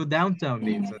 The new downtown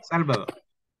in San Salvador.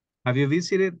 Have you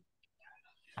visited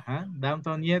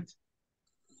downtown yet?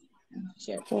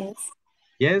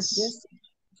 Yes.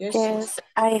 Yes,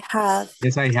 I have.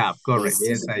 Yes, I have. Correct.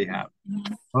 Yes, I have.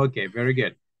 Okay, very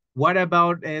good. What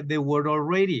about the word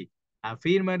already?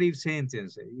 Affirmative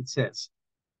sentence. It says,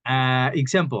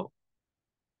 example.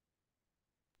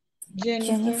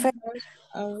 Jennifer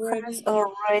has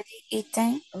already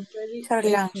eaten her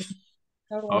lunch.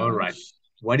 All right.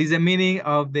 What is the meaning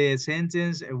of the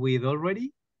sentence with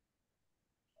already?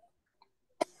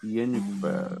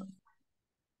 Jennifer.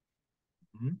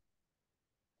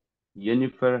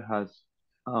 Jennifer has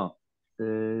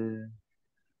the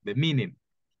meaning.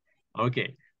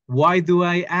 Okay. Why do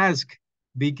I ask?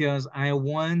 Because I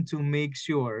want to make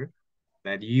sure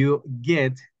that you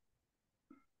get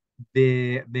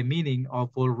the meaning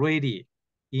of already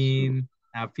in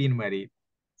affirmative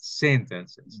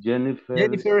sentences.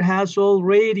 Jennifer has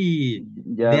already.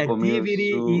 The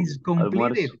activity is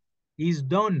completed. Is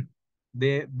done.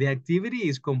 The activity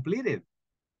is completed.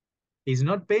 It's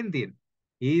not pending.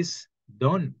 Is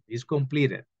done. Is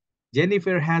completed.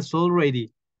 Jennifer has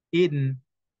already eaten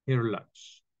her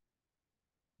lunch.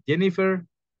 Jennifer.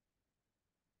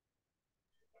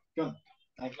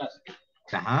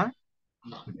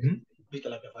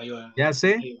 Ya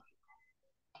sé.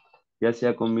 ¿Ya se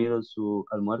ha comido su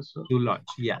almuerzo? Su lunch,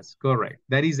 yes, correct.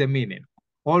 That is the meaning.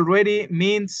 Already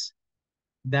means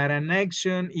that an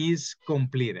action is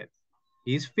completed,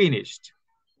 is finished.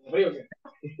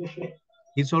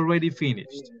 It's already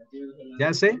finished. Ya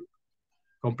sé,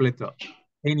 completo.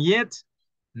 And yet,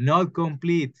 not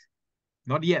complete.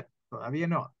 Not yet, todavía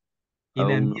no. In a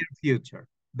Aún no. near future.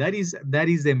 That is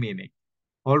the meaning.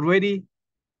 Already,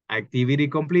 activity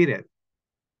completed.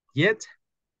 Yet,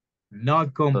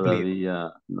 not complete.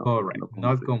 Todavía no, Correct, no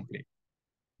not cumple. complete.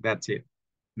 That's it.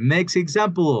 Next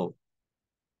example.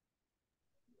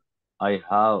 I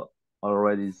have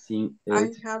already seen I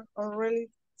it. have already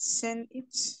seen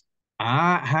it.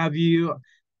 Have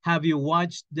you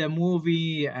watched the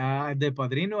movie The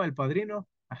Padrino, El Padrino?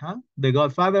 The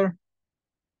Godfather?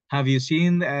 Have you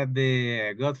seen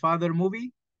the Godfather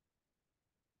movie?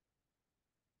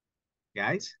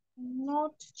 Guys?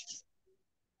 Not.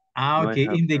 No, I Okay.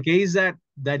 have. In the case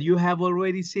that you have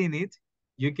already seen it,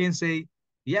 you can say,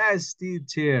 yes,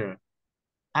 teacher,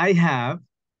 I have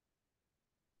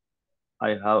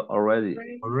already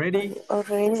already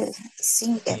Already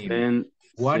seen it. seen it. seen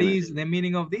What seen it. is the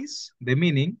meaning of this? The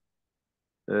meaning?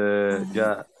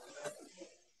 Ya,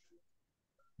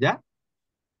 Yeah?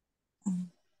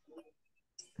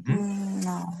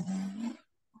 No.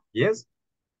 Yes?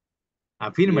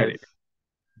 Affirmative.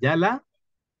 yes. Ya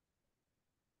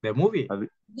the movie.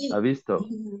 Ha visto.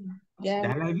 Yeah.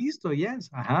 Ya la he visto, yes.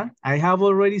 I have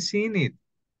already seen it.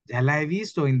 Ya la he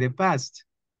visto in the past.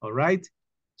 All right.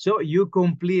 So you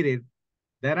completed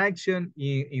that action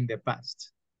in the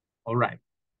past. All right.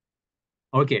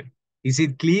 Okay. Is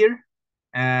it clear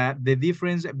the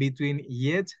difference between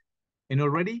yet and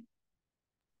already?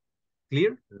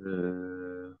 Clear?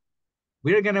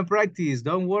 We're going to practice.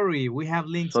 Don't worry. We have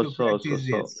links to practice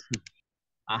this.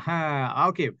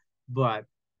 Okay. But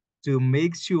to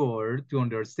make sure to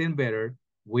understand better,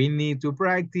 we need to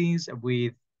practice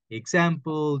with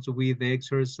examples, with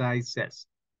exercises.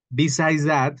 Besides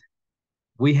that,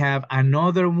 we have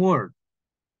another word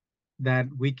that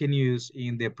we can use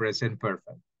in the present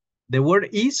perfect. The word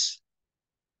is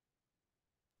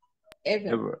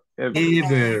Ever.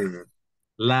 ever.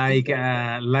 Like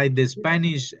the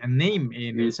Spanish name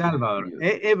in El Is Salvador. used.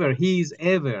 Ever, he is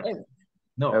ever. Ever.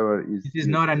 No, Ever is this is used.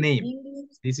 not a name.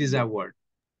 English. This is a word.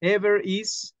 Ever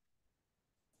is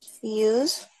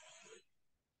Use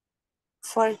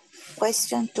for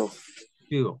question two.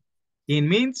 two. It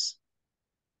means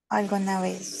Alguna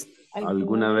vez.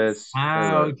 Alguna vez.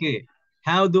 Ever. okay.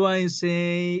 How do I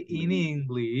say in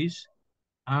English?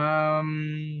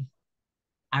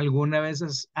 ¿Alguna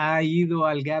vez ha ido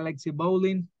al Galaxy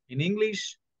Bowling? In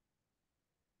English?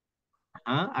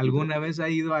 ¿Alguna vez ha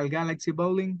ido al Galaxy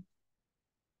Bowling?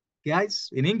 Guys,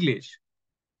 in English.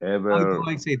 How do Ever.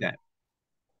 I say that?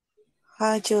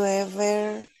 Have you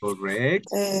ever Correct.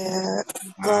 Have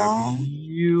gone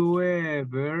you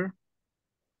ever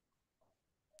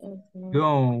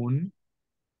gone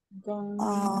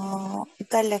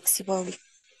Galaxy Bowl?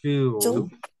 to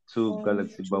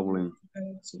Galaxy Bowling.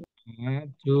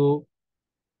 to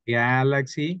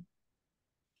Galaxy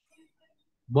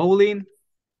Bowling?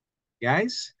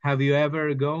 Guys, have you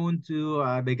ever gone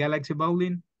to the Galaxy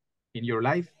Bowling in your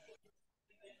life?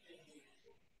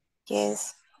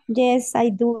 Yes. Yes, I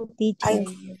do, teacher.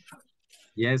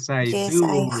 Yes, I Yes, do.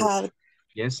 I have.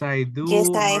 Yes, I do. Yes,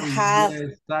 I Or have.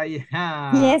 yes, I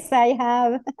have. Yes, I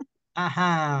have.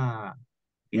 Aha.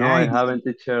 No, I Guys. haven't,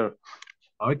 teacher.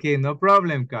 Okay, no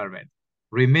problem, Carmen.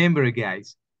 Remember,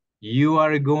 guys, you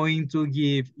are going to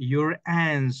give your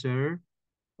answer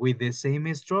with the same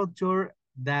structure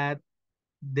that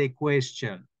the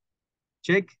question.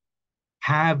 Check.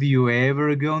 Have you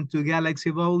ever gone to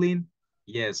Galaxy Bowling?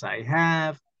 Yes, I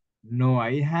have. No,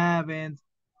 I haven't,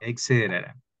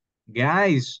 etc.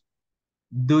 Guys,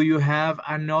 do you have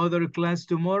another class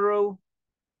tomorrow?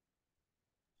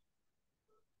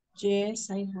 Yes,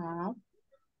 I have.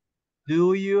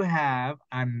 Do you have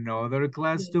another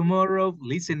class tomorrow?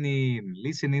 Listening,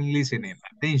 listening, listening.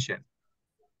 Attention.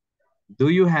 Do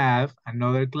you have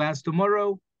another class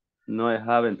tomorrow? No, I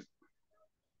haven't.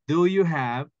 Do you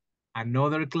have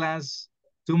another class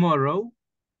tomorrow?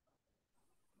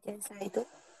 Yes, I do.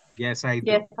 Yes, I do.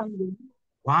 Yes, I do.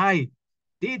 Why?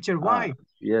 Teacher, why?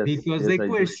 Yes, Because yes, the I do.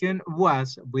 question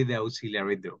was with the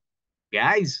auxiliary do.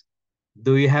 Guys,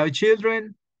 do you have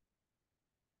children?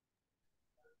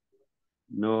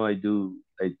 No, I do.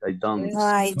 I don't. Yes, No,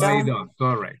 I No, I don't. don't.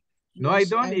 Correct. No, I yes,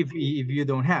 don't if do. you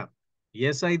don't have.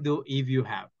 Yes, I do if you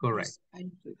have. Correct. Yes, I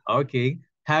do. Okay.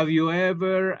 Have you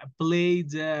ever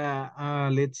played,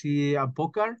 let's see,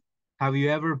 poker? Have you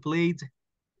ever played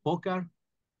poker?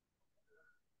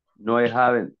 No, I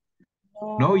haven't.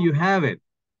 No, you haven't.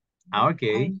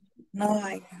 Okay. No,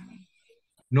 I don't.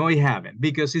 No, I haven't,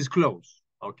 because it's close.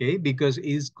 Okay, because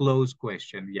it's close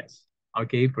question. Yes.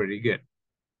 Okay, pretty good.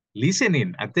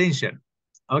 Listening, attention.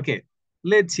 Okay,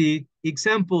 let's see.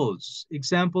 Examples,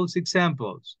 examples,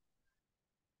 examples.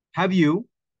 Have you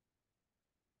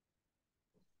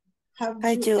Have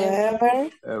Have you you ever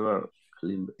Ever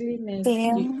clean climbed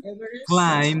been the Everest?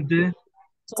 climbed the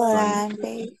climb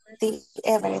climbed the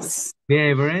Everest?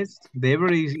 Everest? The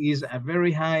Everest is a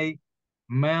very high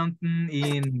mountain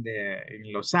in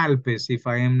Los Alpes, if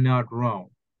I am not wrong.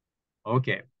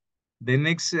 Okay, the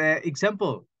next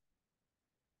example.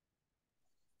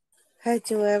 Have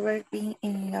you ever been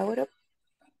in Europe?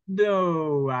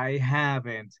 No, I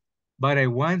haven't, but I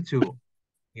want to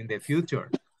in the future.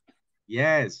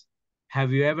 Yes.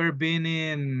 Have you ever been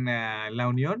in La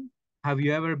Unión? Have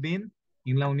you ever been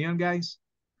in La Unión, guys?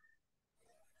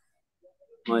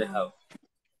 No, I have.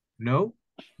 No?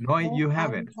 No, you I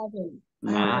haven't. haven't.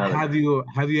 No, I haven't.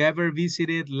 Have you ever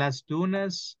visited Las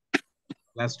Tunas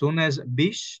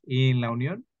Beach in La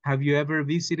Unión? Have you ever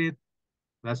visited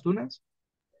Las Tunas?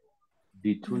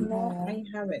 Between. No, I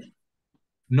haven't.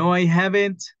 No, I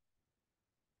haven't.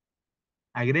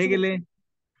 Agréguele, No,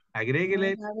 I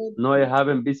agréguele. haven't. No, I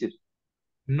haven't visited.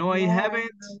 No, I No,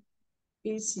 haven't.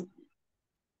 Visit.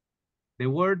 The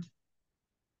word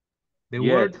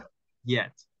Yet.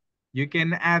 yet. You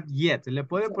can add yet. Le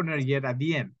puede poner yet at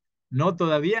the end. No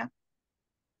todavía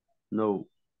No.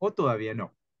 o todavía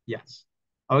no. Yes.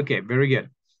 Okay, very good.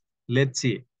 Let's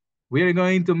see. We are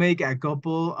going to make a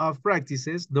couple of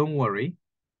practices. Don't worry.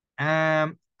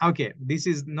 Okay, this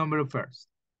is number first.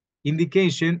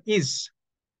 Indication is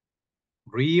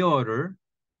reorder,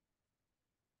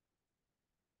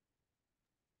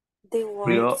 The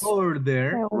words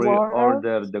order,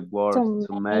 Reorder the words to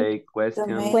to make to questions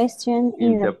make question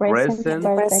in in the the present present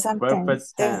perfect perfect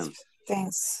tense. tense.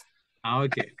 tense.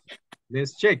 Okay,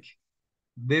 let's check.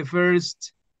 The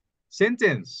first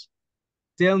sentence.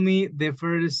 Tell me the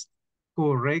first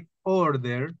correct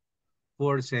order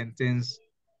for sentence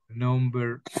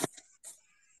number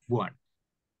 1.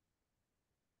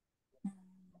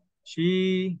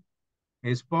 She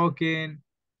spoken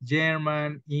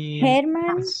German in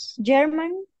German, has.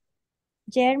 German,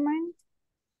 German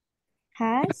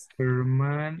has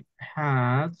German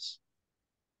has.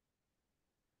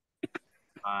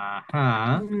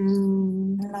 Uh-huh.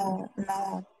 No,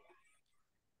 no.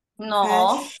 No.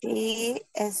 Has she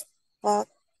spoke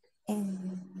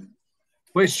in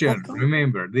Question. spoken?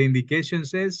 Remember, the indication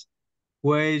says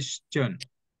question.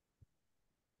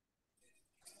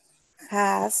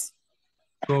 Has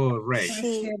Correct.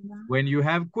 she When you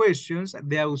have questions,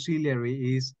 the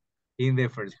auxiliary is in the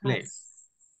first place.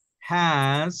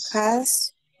 Has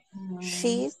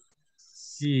she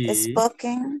she?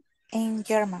 spoken in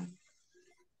German?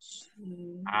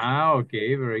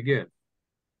 Okay, very good.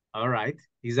 All right.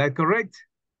 Is that correct?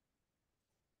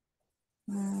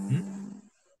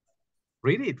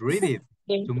 Read it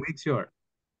to make sure.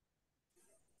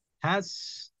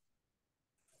 Has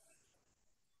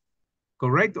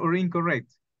correct or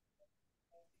incorrect?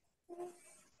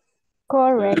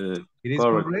 correct. It is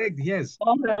correct, yes.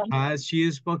 Has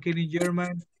she spoken in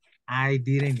German? I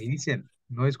didn't listen.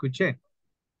 No escuché.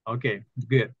 Okay,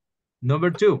 good.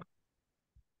 Number 2.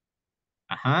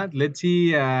 Let's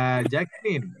see,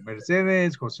 Jacqueline,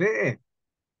 Mercedes, Jose.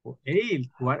 Hey,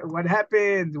 what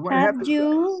happened? What happened?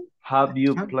 Have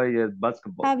you played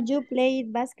basketball? Have you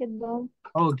played basketball?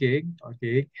 Okay.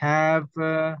 Have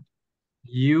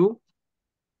you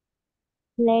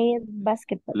Played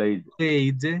basketball.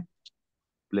 Played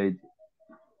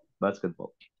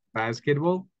basketball.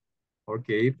 Basketball?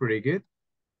 Okay, pretty good.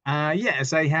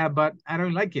 Yes, I have, but I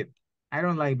don't like it. I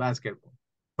don't like basketball.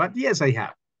 But yes, I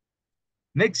have.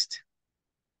 Next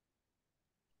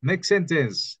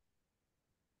sentence.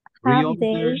 Have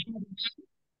they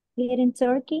eaten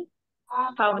turkey?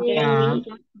 Have they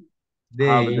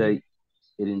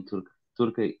eaten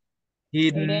turkey?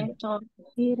 Eaten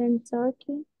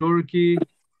turkey?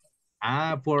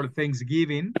 For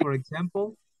Thanksgiving, for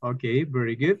example. Okay,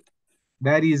 very good.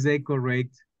 That is the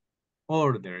correct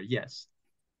order, yes.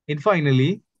 And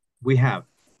finally, we have.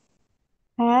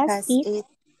 Has it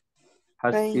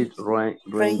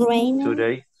rained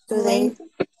today? Today.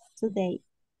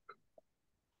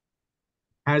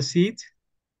 Has it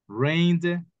rained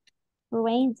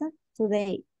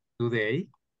today? Today.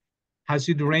 Has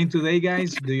it rained today,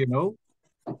 guys? Do you know?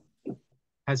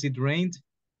 Has it rained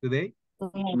today?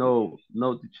 No,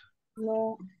 teacher.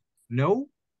 No?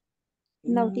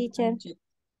 No, teacher.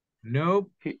 No.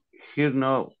 Here,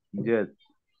 no, yet.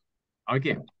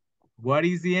 Okay. What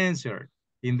is the answer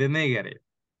in the negative?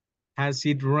 Has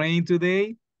it rained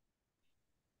today?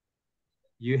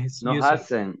 No you said.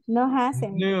 hasn't. No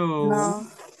hasn't. No. No.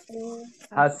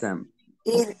 Hasn't.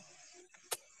 It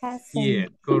Hasn't. Yeah,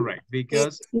 correct.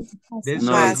 Because It the hasn't.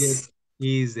 No, subject has.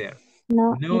 is there.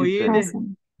 No, No, it it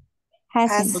hasn't.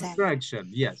 Hasn't. Hasn't. construction.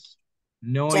 Yes.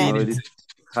 No, Yet. it no, it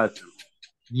hasn't.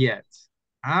 yet.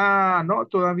 Ah, no,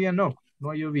 todavía no. No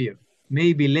ha llovido.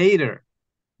 Maybe later.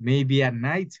 Maybe at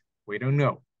night. We don't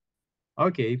know.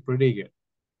 Okay, pretty good.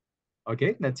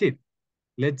 Okay, that's it.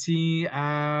 Let's see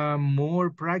more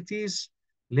practice.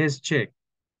 Let's check.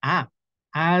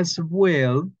 As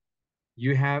well,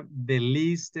 you have the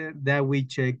list that we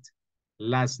checked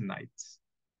last night.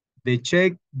 The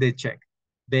check.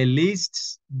 The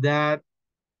lists that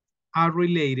are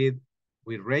related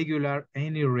with regular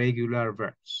and irregular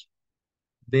verbs.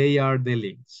 They are the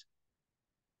links.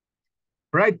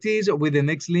 Practice with the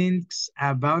next links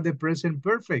about the present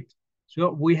perfect.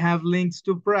 So we have links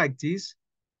to practice.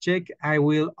 Check, I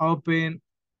will open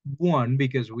one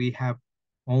because we have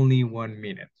only 1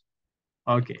 minute.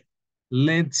 Okay,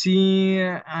 let's see,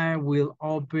 I will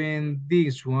open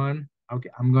this one. Okay,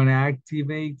 I'm gonna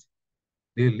activate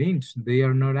the links. They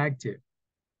are not active.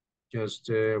 Just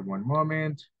 1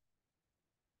 moment.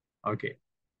 Okay,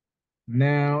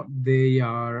 now they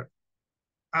are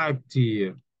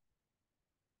active.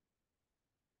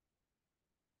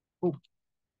 Oh,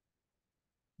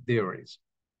 there it is.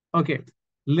 Okay,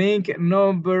 link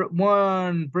number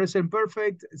 1, present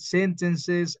perfect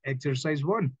sentences, exercise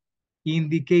 1.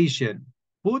 Indication,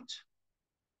 put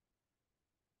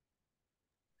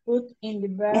In the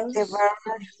In verbs the verb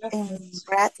in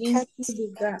brackets into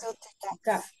the into the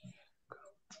gap.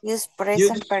 Use use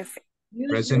present perfect.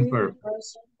 present perfect.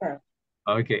 present perfect.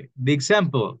 Okay, the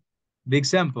example,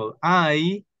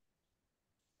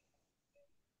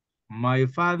 my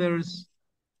father's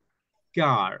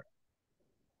car.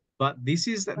 But this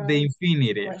is the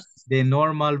infinitive, the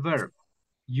normal verb.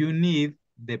 You need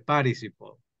the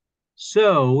participle.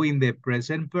 So in the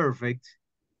present perfect,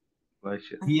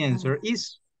 the answer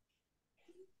is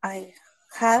I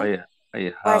have I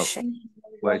have washed.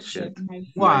 watched my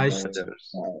washed.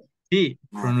 father's. T,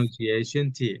 My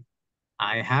pronunciation T.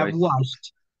 I have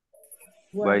Washed.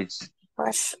 washed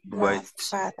wash my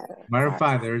Washed. my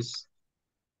father's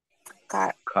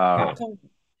car. car.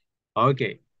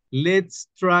 Okay, let's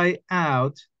try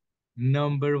out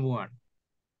number 1.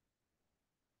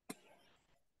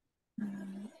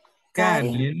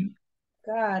 Karen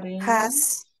Karen.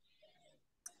 has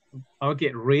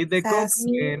Okay, read the has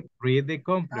compliment. Read the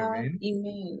compliment.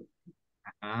 Email.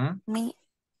 me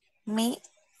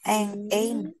and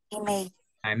an email.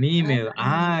 An email.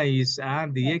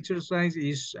 The exercise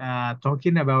is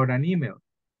talking about an email.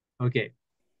 Okay.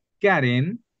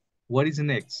 Karen, what is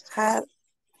next? Has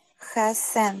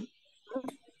sent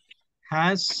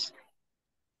Has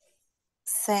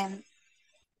sent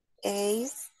a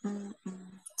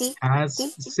has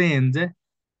sent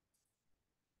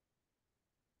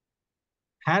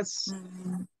has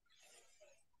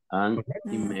An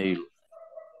email.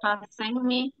 Has sent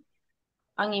me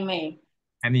an email.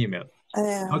 an email.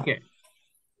 Okay.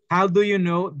 How do you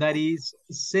know that is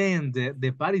send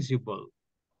the participle?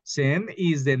 Send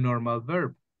is the normal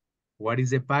verb. What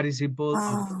is the participle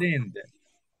of send?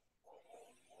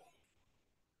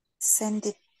 send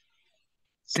it.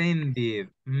 Send it.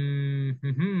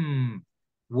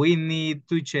 We need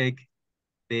to check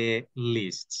the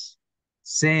lists.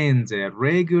 Send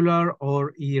regular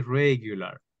or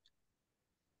irregular?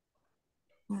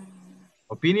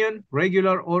 Opinion,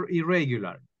 regular or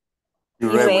irregular?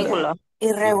 Irregular.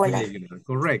 Irregular,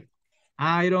 correct.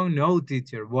 I don't know,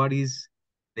 teacher, what is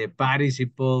the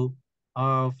participle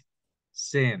of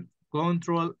send?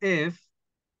 Control F.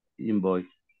 Invoice.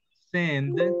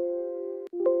 Send.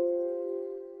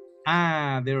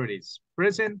 There it is.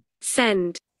 Present.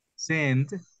 Send. Send.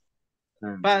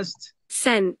 Past.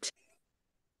 Sent.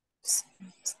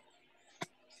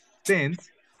 Sent.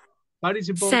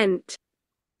 Participle. Sent.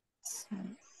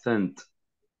 Sent.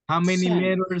 How many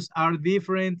letters are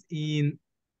different in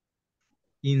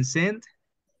send?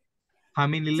 How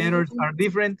many letters are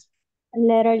different?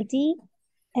 Letter D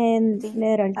and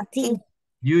letter T.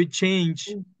 You change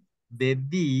the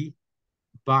D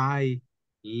by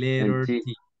letter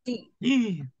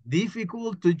T.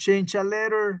 Difficult to change a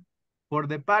letter for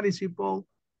the participle.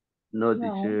 No,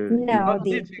 teacher. No, Not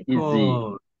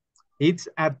difficult. It's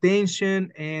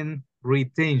attention and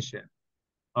retention.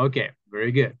 Okay,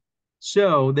 very good.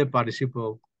 So the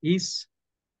participle is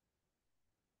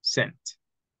sent.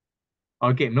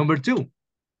 Okay, number 2.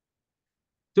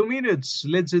 2 minutes.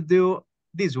 Let's do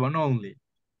this one only.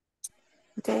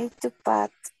 Dave to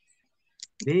Pat.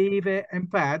 Dave and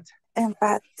Pat.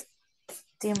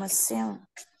 The museum.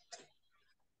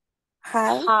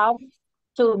 Have Have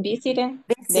to visit the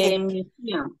visited.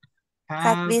 museum. Have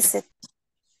Have visited.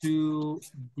 to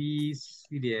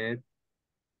visit.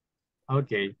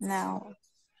 Okay. No.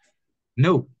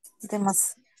 No. The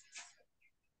must.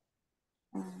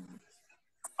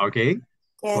 Okay.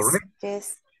 Yes. Correct.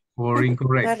 Yes. Or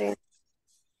incorrect? Correct.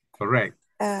 Correct.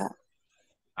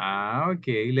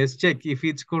 Okay. Let's check if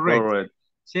it's correct. Correct.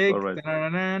 Check. Correct.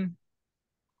 Ta-da-da-dan.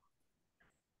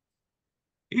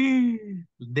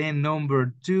 Then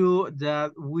number 2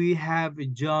 that we have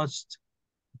just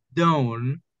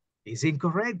done is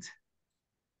incorrect.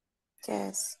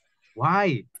 Yes.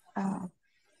 Why?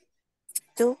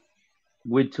 Two.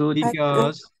 With two.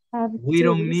 Because Have we to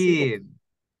don't visit.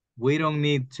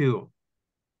 need to.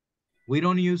 We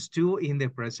don't use to in the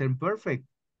present perfect.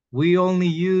 We only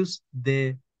use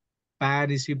the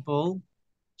participle,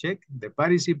 check, the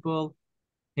participle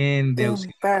and the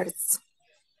auxiliary. Birds.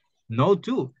 No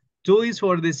to. To is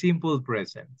for the simple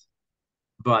present.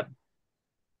 But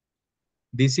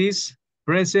this is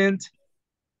present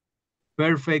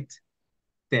perfect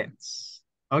tense.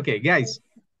 Okay, guys.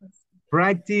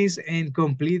 Practice and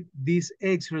complete this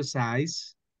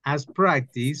exercise as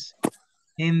practice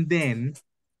and then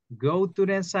go to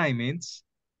the assignments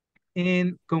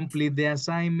and complete the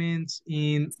assignments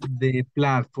in the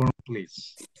platform,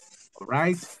 please. All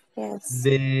right? Yes.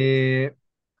 The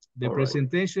All right.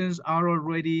 presentations are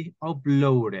already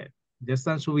uploaded. Ya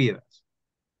están subidas.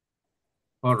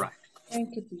 All right.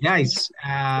 Thank you, teacher. Guys,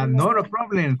 not a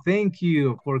problem. Thank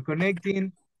you for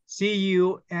connecting. See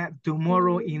you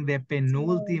tomorrow in the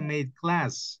penultimate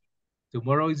class.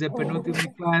 Tomorrow is the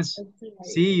penultimate class.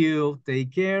 See you.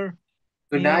 Take care.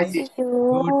 Good night. See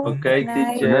you. Okay, Good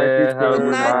night. teacher. Good night, teacher. Have a Good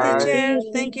good night. night.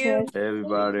 Teacher, thank you.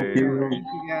 Everybody. Thank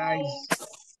you, guys.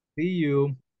 See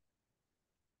you.